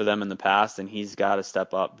delivered for them in the past, and he's got to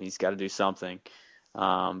step up. He's got to do something.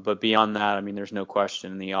 But beyond that, I mean, there's no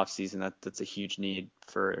question in the offseason that's a huge need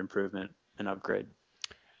for improvement and upgrade.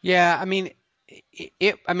 Yeah, I mean,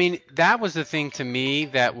 that was the thing to me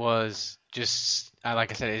that was just, like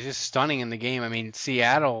I said, it's just stunning in the game. I mean,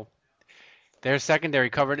 Seattle, their secondary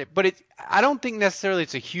covered it, but I don't think necessarily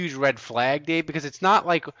it's a huge red flag, Dave, because it's not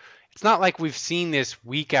like we've seen this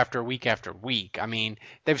week after week after week. I mean,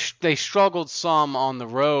 they struggled some on the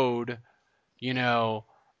road,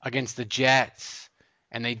 against the Jets,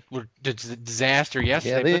 and they were a disaster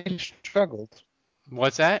yesterday. Yeah, they struggled.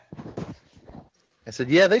 What's that? I said,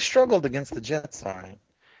 yeah, they struggled against the Jets, all right.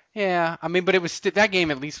 Yeah, I mean, but it was that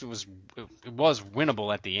game. At least it was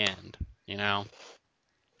winnable at the end,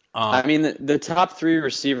 I mean, the top three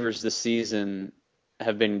receivers this season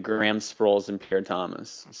have been Graham Sproles and Pierre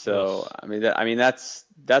Thomas. So I mean that's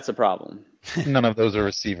a problem. None of those are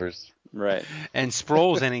receivers, right? And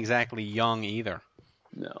Sproles ain't exactly young either.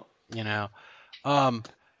 No.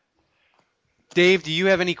 Dave, do you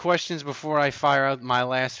have any questions before I fire out my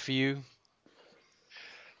last few?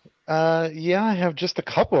 Yeah, I have just a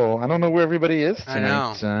couple. I don't know where everybody is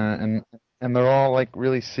tonight. I know. And they're all like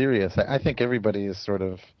really serious. I think everybody is sort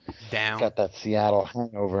of down. Got that Seattle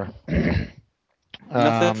hangover.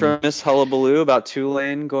 Nothing from Miss Hullabaloo about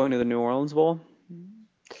Tulane going to the New Orleans Bowl?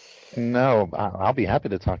 No, I'll be happy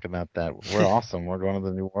to talk about that. We're awesome. We're going to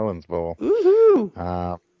the New Orleans Bowl.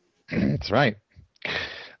 Woohoo! That's right.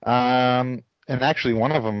 And actually,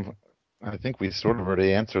 one of them, I think we sort of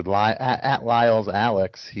already answered. At Lyles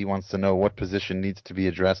Alex, he wants to know what position needs to be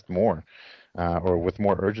addressed more, or with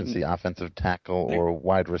more urgency, offensive tackle or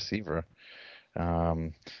wide receiver.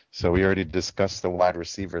 So we already discussed the wide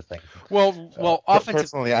receiver thing. Well, offensive.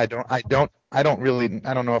 Personally, I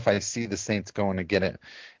don't know if I see the Saints going to get it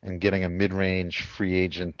and getting a mid-range free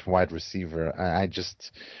agent wide receiver. I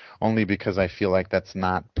just only because I feel like that's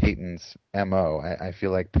not Peyton's MO. I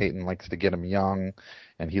feel like Peyton likes to get them young,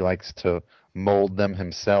 and he likes to mold them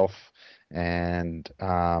himself, and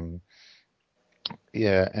and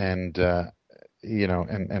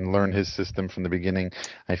learn his system from the beginning.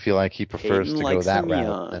 I feel like he prefers Peyton to go that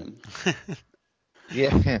route.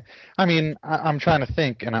 Yeah, I mean, I'm trying to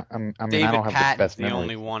think, and I don't have the best memory. The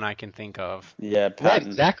only one I can think of. Yeah, Right, Patton.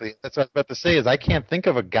 exactly. That's what I was about to say. Is I can't think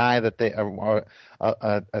of a guy that they a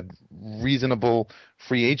reasonable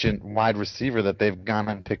free agent wide receiver that they've gone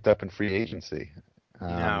and picked up in free agency.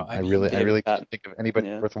 I really can't think of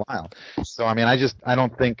anybody worthwhile. So I mean, I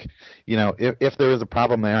don't think, if there is a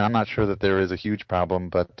problem there, I'm not sure that there is a huge problem,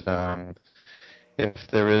 but if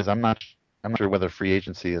there is, I'm not sure whether free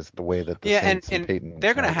agency is the way that the Saints and Peyton.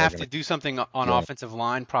 They're going to have to do something on offensive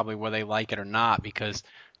line, probably whether they like it or not, because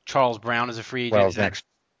Charles Brown is a free agent,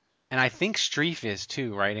 and I think Streif is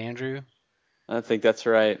too, right, Andrew? I think that's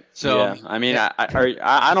right. So yeah. I mean,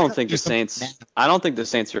 I don't think the Saints. I don't think the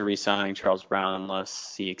Saints are re-signing Charles Brown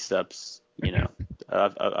unless he accepts,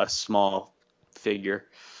 a small figure.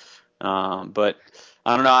 But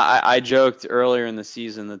I don't know. I joked earlier in the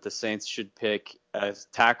season that the Saints should pick a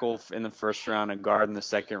tackle in the first round, a guard in the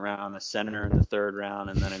second round, a center in the third round,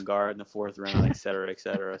 and then a guard in the fourth round, et cetera, et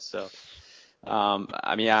cetera. So,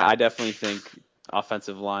 I mean, I definitely think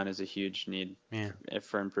offensive line is a huge need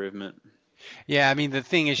for improvement. Yeah, I mean the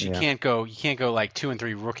thing is you can't go like 2 and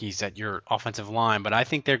 3 rookies at your offensive line, but I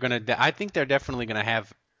think they're definitely gonna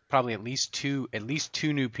have probably at least two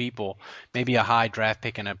new people, maybe a high draft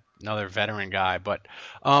pick and another veteran guy. But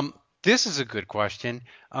this is a good question,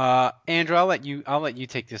 Andrew. I'll let you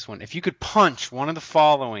take this one. If you could punch one of the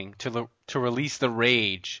following to release the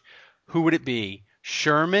rage, who would it be?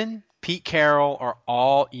 Sherman, Pete Carroll, or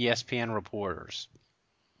all ESPN reporters?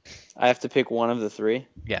 I have to pick one of the three.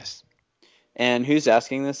 Yes. And who's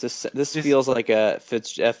asking this? This feels like a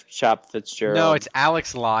Chop Fitzgerald. No, it's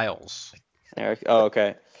Alex Lyles. Eric. Oh,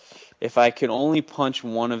 okay. If I could only punch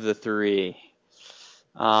one of the three,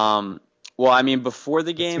 well, I mean, before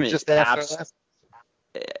the game, it's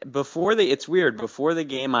weird. Before the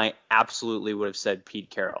game, I absolutely would have said Pete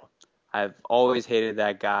Carroll. I've always hated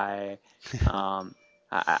that guy.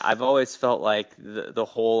 I've always felt like the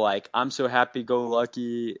whole like I'm so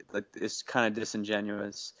happy-go-lucky like is kind of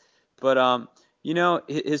disingenuous. But you know,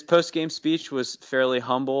 his post-game speech was fairly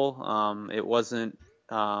humble. It wasn't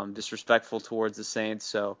disrespectful towards the Saints.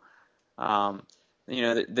 So, you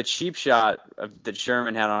know, the cheap shot that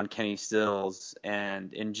Sherman had on Kenny Stills,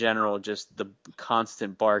 and in general, just the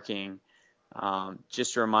constant barking,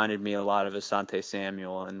 just reminded me a lot of Asante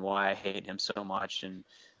Samuel and why I hate him so much. And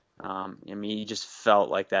I mean, he just felt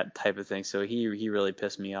like that type of thing. So he really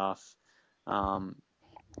pissed me off.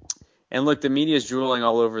 And look, the media is drooling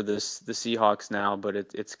all over the Seahawks now, but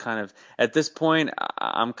it's kind of at this point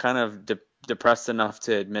I'm kind of depressed enough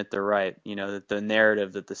to admit they're right. You know, that the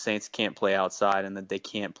narrative that the Saints can't play outside and that they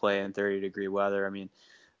can't play in 30-degree weather. I mean,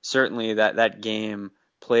 certainly that game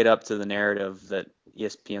played up to the narrative that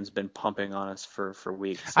ESPN's been pumping on us for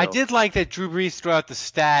weeks. So. I did like that Drew Brees threw out the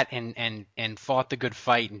stat and fought the good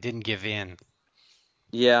fight and didn't give in.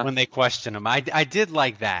 Yeah. When they questioned him, I did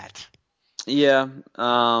like that. Yeah,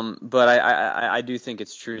 but I do think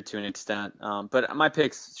it's true to an extent. But my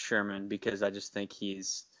pick's Sherman because I just think he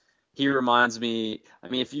reminds me. I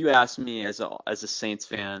mean, if you ask me as a Saints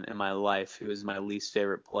fan in my life, who is my least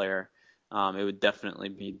favorite player, it would definitely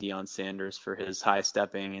be Deion Sanders for his high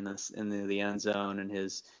stepping in the end zone and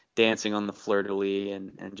his dancing on the fleur-de-lis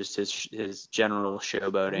and just his general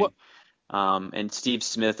showboating. Well, and Steve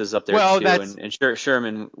Smith is up there too, and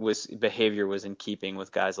Sherman behavior was in keeping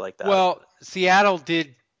with guys like that. Well, Seattle do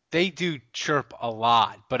chirp a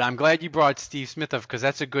lot, but I'm glad you brought Steve Smith up because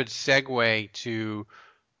that's a good segue to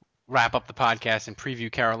wrap up the podcast and preview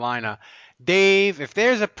Carolina. Dave, if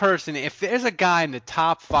there's a guy in the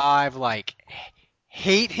top 5, like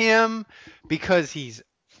hate him because he's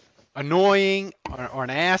annoying or an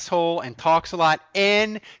asshole and talks a lot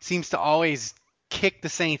and seems to always kick the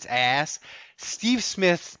Saints' ass, Steve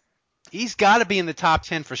Smith, he's got to be in the top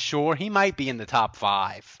 10 for sure. He might be in the top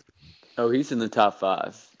 5. Oh, he's in the top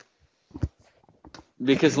 5.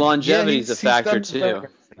 Because longevity is a factor too.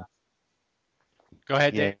 Go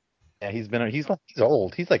ahead, Dave. Yeah, he's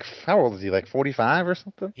old. He's like, how old is he? Like 45 or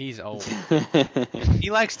something? He's old. He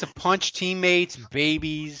likes to punch teammates,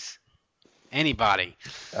 babies, anybody.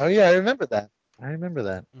 Oh yeah, I remember that.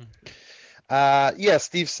 Yeah,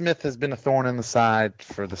 Steve Smith has been a thorn in the side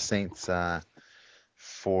for the Saints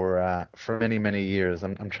for many, many years.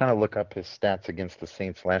 I'm trying to look up his stats against the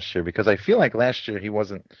Saints last year because I feel like last year he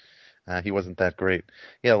wasn't that great.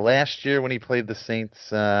 Yeah, last year when he played the Saints,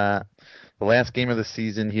 the last game of the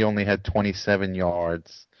season, he only had 27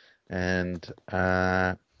 yards, and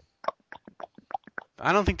I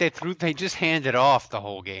don't think they just handed off the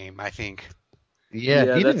whole game, I think.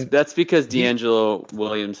 Yeah, that's because D'Angelo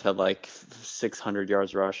Williams had like 600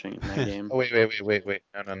 yards rushing in that game. Oh, wait.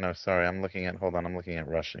 No. Sorry, I'm looking at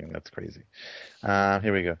rushing. That's crazy.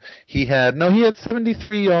 Here we go. He had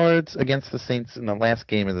 73 yards against the Saints in the last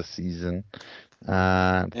game of the season.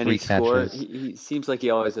 And 3 catches. He seems like he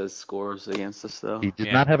always has scores against us, though. He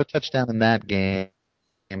did not have a touchdown in that game.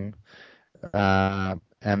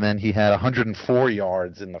 And then he had 104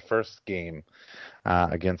 yards in the first game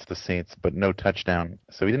against the Saints, but no touchdown.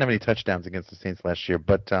 So he didn't have any touchdowns against the Saints last year.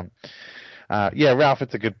 But yeah, Ralph,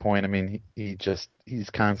 it's a good point. I mean, he's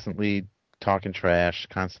constantly talking trash,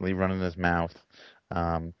 constantly running his mouth,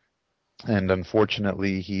 and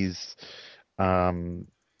unfortunately, he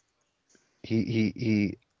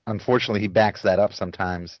unfortunately backs that up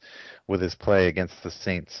sometimes with his play against the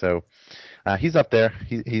Saints. So he's up there.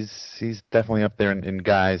 He's definitely up there in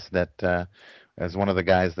guys that as one of the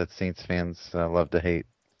guys that Saints fans love to hate.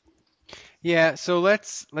 Yeah, so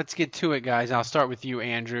let's get to it, guys. I'll start with you,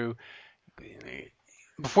 Andrew.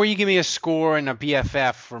 before you give me a score and a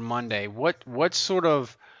BFF for Monday, what's sort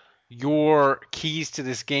of your keys to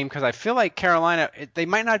this game? Because I feel like Carolina, they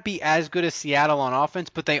might not be as good as Seattle on offense,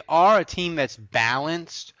 but they are a team that's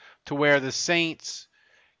balanced to where the Saints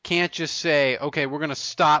can't just say, okay, we're going to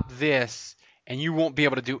stop this and you won't be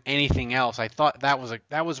able to do anything else. I thought that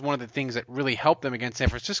was one of the things that really helped them against San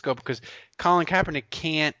Francisco, because Colin Kaepernick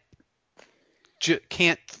can't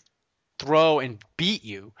throw and beat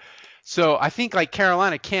you. So I think like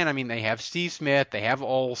Carolina can. I mean, they have Steve Smith, they have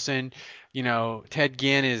Olsen. Ted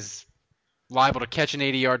Ginn is liable to catch an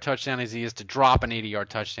 80-yard touchdown as he is to drop an 80-yard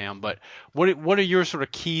touchdown. But what are your sort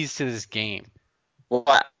of keys to this game? Well,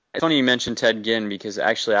 it's funny you mentioned Ted Ginn, because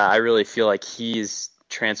actually I really feel like he's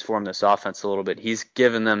transformed this offense a little bit. He's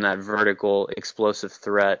given them that vertical explosive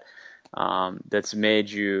threat that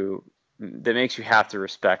makes you have to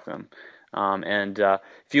respect them. And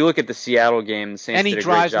if you look at the Seattle game, the Saints and he did a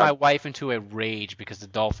drives great job. my wife into a rage because the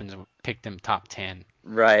Dolphins picked him top 10.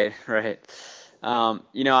 Right.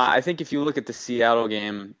 I think if you look at the Seattle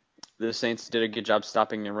game, the Saints did a good job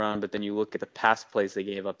stopping the run, but then you look at the pass plays they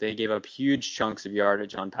gave up. They gave up huge chunks of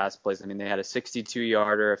yardage on pass plays. I mean, they had a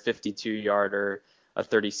 62-yarder, a 52-yarder, a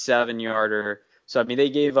 37-yarder. So, I mean, they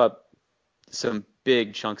gave up some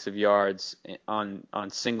big chunks of yards on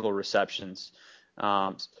single receptions.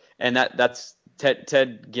 And that's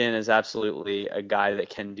Ted Ginn is absolutely a guy that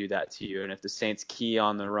can do that to you. And if the Saints key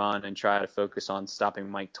on the run and try to focus on stopping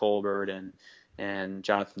Mike Tolbert and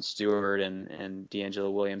Jonathan Stewart and D'Angelo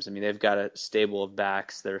Williams, I mean, they've got a stable of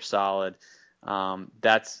backs that are solid.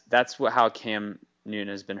 That's how Cam Newton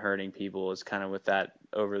has been hurting people, is kind of with that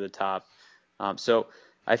over the top. So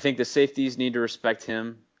I think the safeties need to respect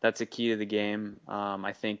him. That's a key to the game.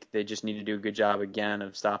 I think they just need to do a good job again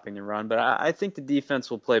of stopping the run. But I think the defense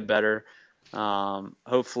will play better.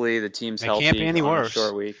 Hopefully the team's healthy can't be any on worse. a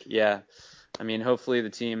short week. Yeah. I mean, hopefully the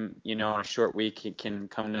team, on a short week can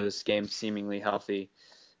come to this game seemingly healthy.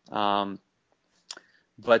 But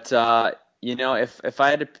if I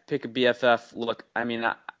had to pick a BFF, look, I mean,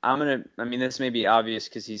 this may be obvious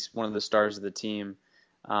because he's one of the stars of the team.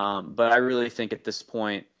 But I really think at this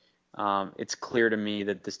point, it's clear to me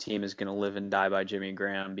that this team is going to live and die by Jimmy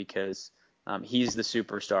Graham, because he's the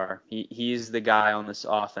superstar. He's the guy on this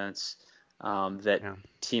offense that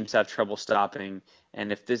teams have trouble stopping.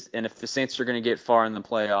 And if the Saints are going to get far in the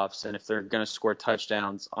playoffs, and if they're going to score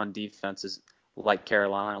touchdowns on defenses like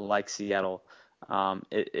Carolina, like Seattle,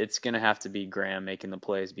 it's going to have to be Graham making the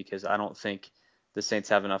plays, because I don't think the Saints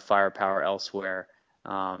have enough firepower elsewhere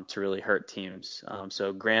to really hurt teams.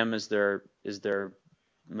 So Graham is their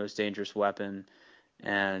most dangerous weapon,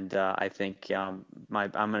 and I think I'm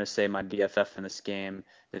going to say my BFF in this game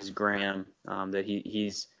is Graham. That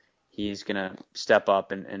he's going to step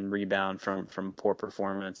up and rebound from poor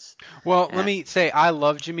performance. Well, let me say I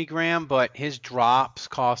love Jimmy Graham, but his drops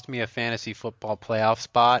cost me a fantasy football playoff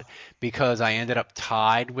spot, because I ended up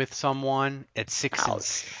tied with someone at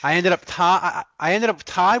 6. I ended up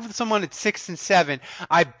tied with someone at 6 and 7.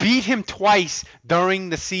 I beat him twice during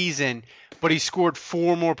the season, but he scored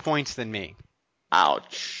 4 more points than me.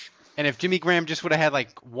 Ouch. And if Jimmy Graham just would have had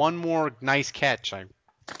like one more nice catch,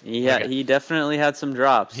 he definitely had some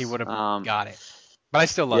drops. He would have got it. But I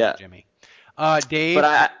still love Jimmy. Dave?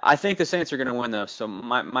 But I think the Saints are going to win, though. So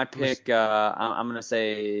my pick, I'm going to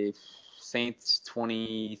say Saints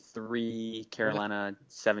 23, Carolina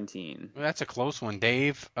 17. Well, that's a close one.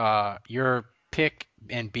 Dave, your pick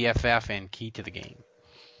and BFF and key to the game.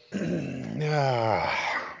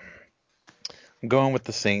 I'm going with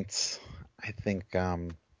the Saints. I think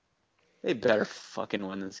they better fucking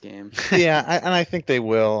win this game. And I think they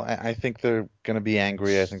will. I think they're going to be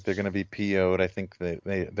angry. I think they're going to be PO'd. I think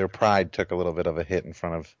their pride took a little bit of a hit in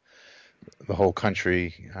front of the whole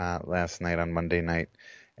country last night on Monday night.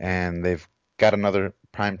 And they've got another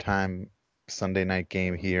primetime Sunday night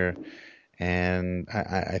game here. And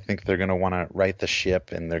I think they're going to want to right the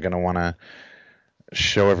ship, and they're going to want to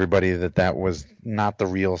show everybody that was not the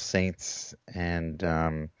real Saints, and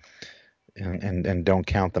don't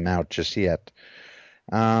count them out just yet.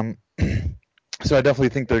 So I definitely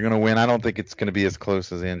think they're going to win. I don't think it's going to be as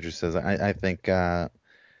close as Andrew says. I think I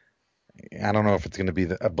don't know if it's going to be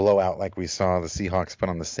a blowout like we saw the Seahawks put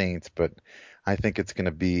on the Saints, but I think it's going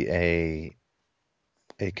to be a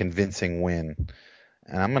convincing win.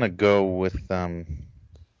 And I'm going to go with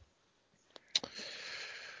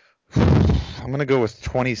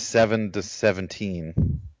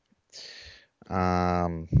 27-17.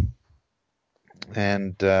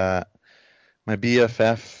 And my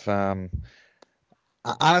BFF,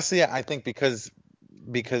 honestly, I think because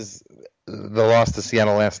the loss to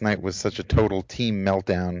Seattle last night was such a total team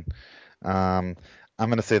meltdown, I'm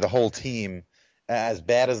going to say the whole team, as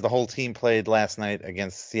bad as the whole team played last night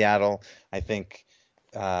against Seattle, I think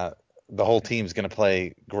the whole team's going to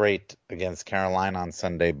play great against Carolina on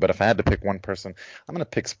Sunday. But if I had to pick one person, I'm going to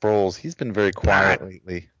pick Sproles. He's been very quiet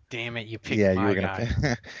lately. Damn it, you picked my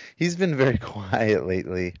guy. He's been very quiet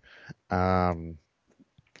lately.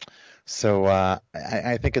 So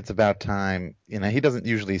I think it's about time. He doesn't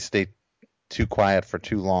usually stay too quiet for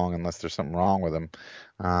too long unless there's something wrong with him.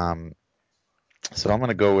 So I'm going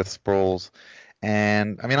to go with Sproles.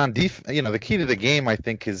 And I mean, on the key to the game, I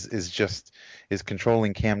think, is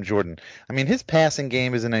controlling Cam Jordan. I mean, his passing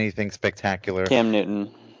game isn't anything spectacular. Cam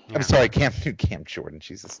Newton. I'm sorry, Cam Jordan.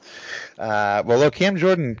 Jesus. Look, Cam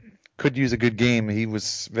Jordan could use a good game. He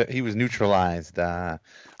was neutralized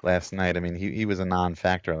last night. I mean, he was a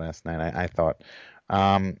non-factor last night, I thought.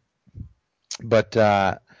 Cam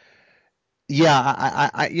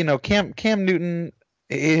Newton,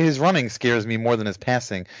 his running scares me more than his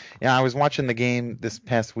passing. Yeah, I was watching the game this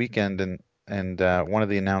past weekend, and one of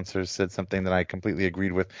the announcers said something that I completely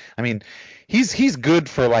agreed with. I mean, he's good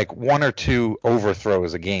for like one or two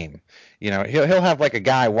overthrows a game. He'll have like a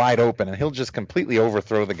guy wide open, and he'll just completely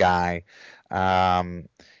overthrow the guy.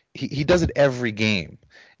 He does it every game.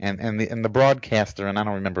 And the broadcaster, and I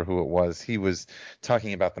don't remember who it was, he was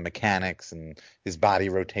talking about the mechanics and his body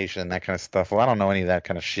rotation and that kind of stuff. Well, I don't know any of that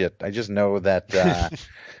kind of shit. I just know that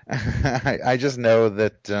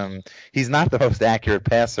he's not the most accurate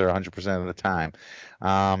passer 100% of the time.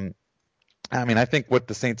 I mean, I think what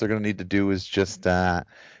the Saints are going to need to do is just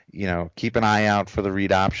keep an eye out for the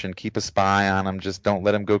read option, keep a spy on him, just don't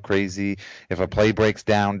let him go crazy. If a play breaks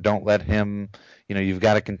down, don't let him. You've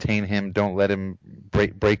got to contain him. Don't let him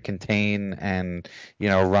break contain and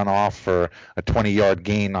run off for a 20-yard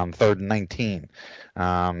gain on 3rd and 19.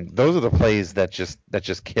 Those are the plays that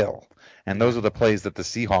just kill. And those are the plays that the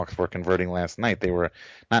Seahawks were converting last night. They were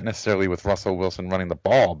not necessarily with Russell Wilson running the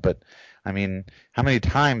ball, but I mean, how many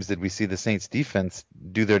times did we see the Saints defense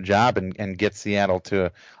do their job and get Seattle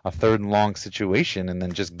to a 3rd and long situation and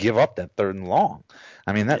then just give up that 3rd and long?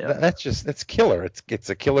 I mean, that's killer.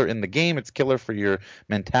 It's a killer in the game. It's killer for your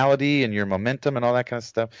mentality and your momentum and all that kind of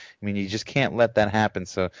stuff. I mean, you just can't let that happen.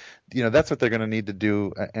 So, that's what they're going to need to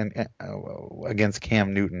do against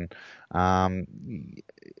Cam Newton.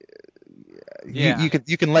 You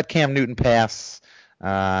can let Cam Newton pass,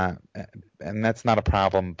 and that's not a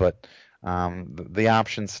problem, but the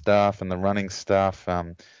option stuff and the running stuff,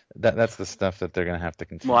 that's the stuff that they're going to have to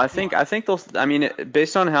continue. Well, I think they'll. I mean,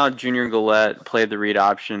 based on how Junior Gillette played the read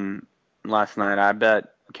option last night, I bet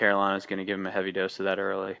Carolina's going to give him a heavy dose of that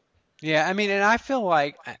early. Yeah, I mean, and I feel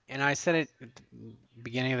like, and I said it at the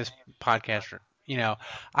beginning of this podcast,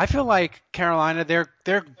 I feel like Carolina,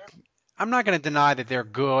 they're. I'm not going to deny that they're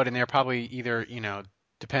good, and they're probably either,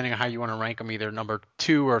 depending on how you want to rank them, either number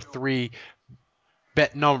 2 or 3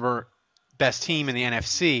 best team in the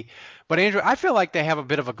NFC. But Andrew, I feel like they have a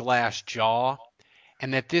bit of a glass jaw,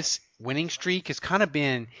 and that this winning streak has kind of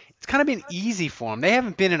been easy for them. They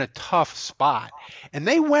haven't been in a tough spot, and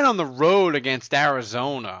they went on the road against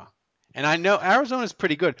Arizona. And I know Arizona's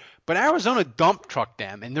pretty good, but Arizona dump trucked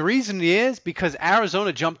them, and the reason is because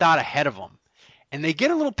Arizona jumped out ahead of them, and they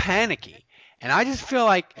get a little panicky. And I just feel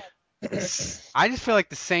like the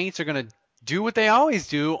Saints are going to do what they always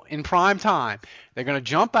do in prime time. They're going to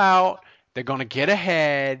jump out, they're going to get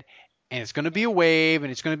ahead, and it's going to be a wave,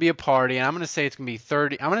 and it's going to be a party. And I'm going to say it's going to be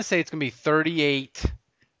 30. I'm going to say it's going to be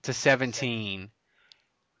 38-17.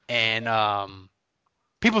 And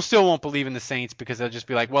people still won't believe in the Saints because they'll just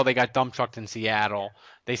be like, well, they got dump trucked in Seattle.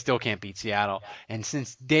 They still can't beat Seattle. And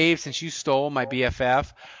since you stole my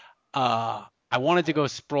BFF, I wanted to go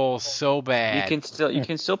Sproles so bad. You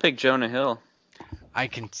can still pick Jonah Hill. I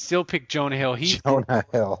can still pick Jonah Hill. Jonah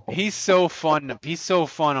Hill. He's so fun. He's so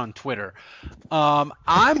fun on Twitter. I'm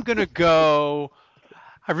gonna go.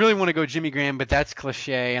 I really want to go Jimmy Graham, but that's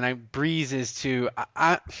cliche, and Breeze is too.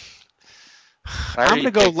 I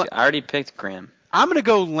already picked Graham. I'm gonna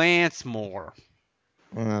go Lance Moore.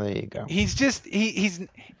 Well, there you go. He's just he's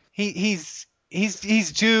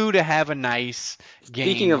due to have a nice game.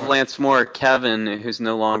 Speaking of Lance Moore, Kevin, who's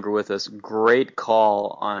no longer with us, great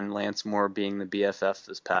call on Lance Moore being the BFF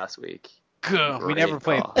this past week. Good. We never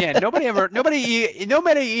played. Yeah, nobody ever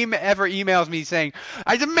emails me saying,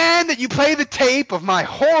 "I demand that you play the tape of my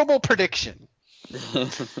horrible prediction."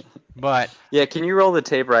 But yeah, can you roll the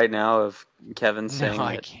tape right now of Kevin saying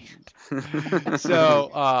I can't.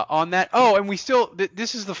 So on that, and we still.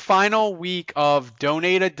 This is the final week of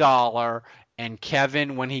Donate $1. And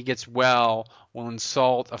Kevin, when he gets well, will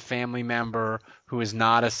insult a family member who is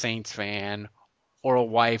not a Saints fan or a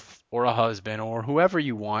wife or a husband or whoever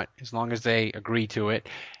you want, as long as they agree to it.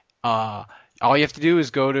 All you have to do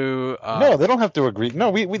is go to. No, they don't have to agree.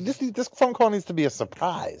 No, this phone call needs to be a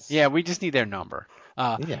surprise. Yeah, we just need their number.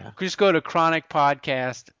 Yeah. Just go to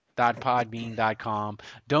chronicpodcast.podbean.com,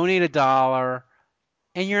 donate $1,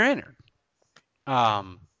 and you're entered. A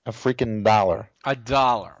freaking $1.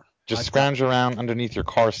 $1. Just scrounge around underneath your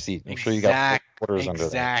car seat. I'm sure you got $4 under there.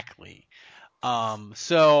 Exactly.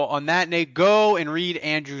 So on that note, go and read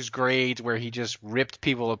Andrew's grades where he just ripped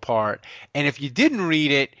people apart. And if you didn't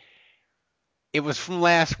read it, it was from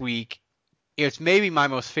last week. It's maybe my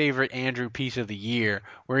most favorite Andrew piece of the year,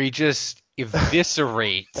 where he just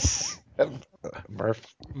eviscerates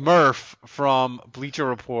Murph from Bleacher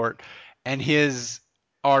Report and his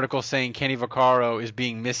article saying Kenny Vaccaro is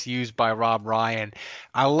being misused by Rob Ryan.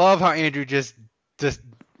 I love how Andrew just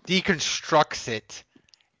deconstructs it.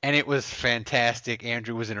 And it was fantastic.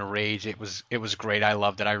 Andrew was in a rage. It was great. I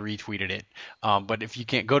loved it. I retweeted it. But if you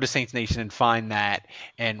can't, go to Saints Nation and find that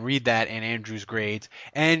and read that and Andrew's grades.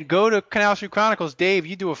 And go to Canal Street Chronicles. Dave,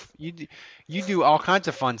 you do all kinds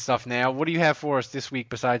of fun stuff now. What do you have for us this week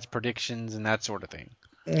besides predictions and that sort of thing?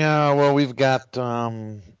 Yeah, well, we've got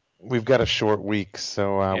a short week,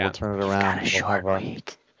 so we'll turn it around.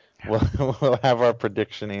 We'll have our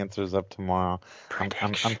prediction answers up tomorrow.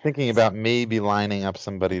 I'm thinking about maybe lining up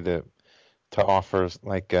somebody to offer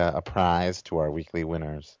like a prize to our weekly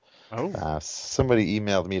winners. Oh. Somebody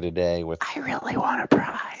emailed me today with. I really want a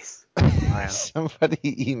prize. Somebody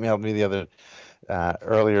emailed me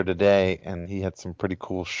earlier today, and he had some pretty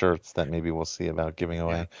cool shirts that maybe we'll see about giving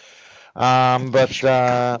away.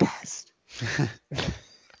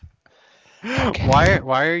 Okay.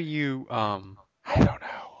 Why are you I don't know.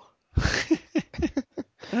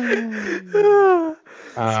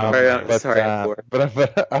 Sorry.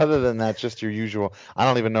 But other than that, just your usual. I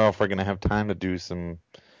don't even know if we're gonna have time to do some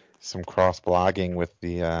cross blogging with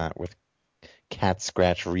the with Cat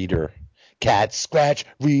Scratch Reader. Cat Scratch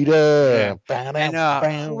Reader. Yeah. And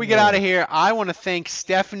before we get out of here, I want to thank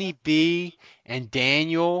Stephanie B and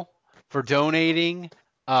Daniel for donating.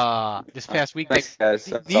 This past week. Thanks, guys.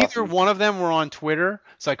 Neither one of them were on Twitter,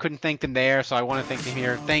 so I couldn't thank them there. So I want to thank them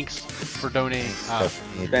here. Thanks for donating.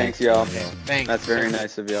 Thanks, y'all. Thanks. That's very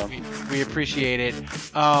nice of y'all. We appreciate it.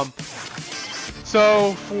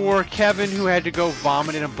 So for Kevin, who had to go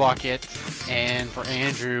vomit in a bucket, and for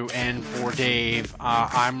Andrew, and for Dave,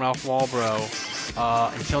 I'm Ralph Walbro.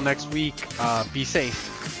 Until next week, be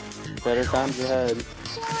safe. Better times ahead.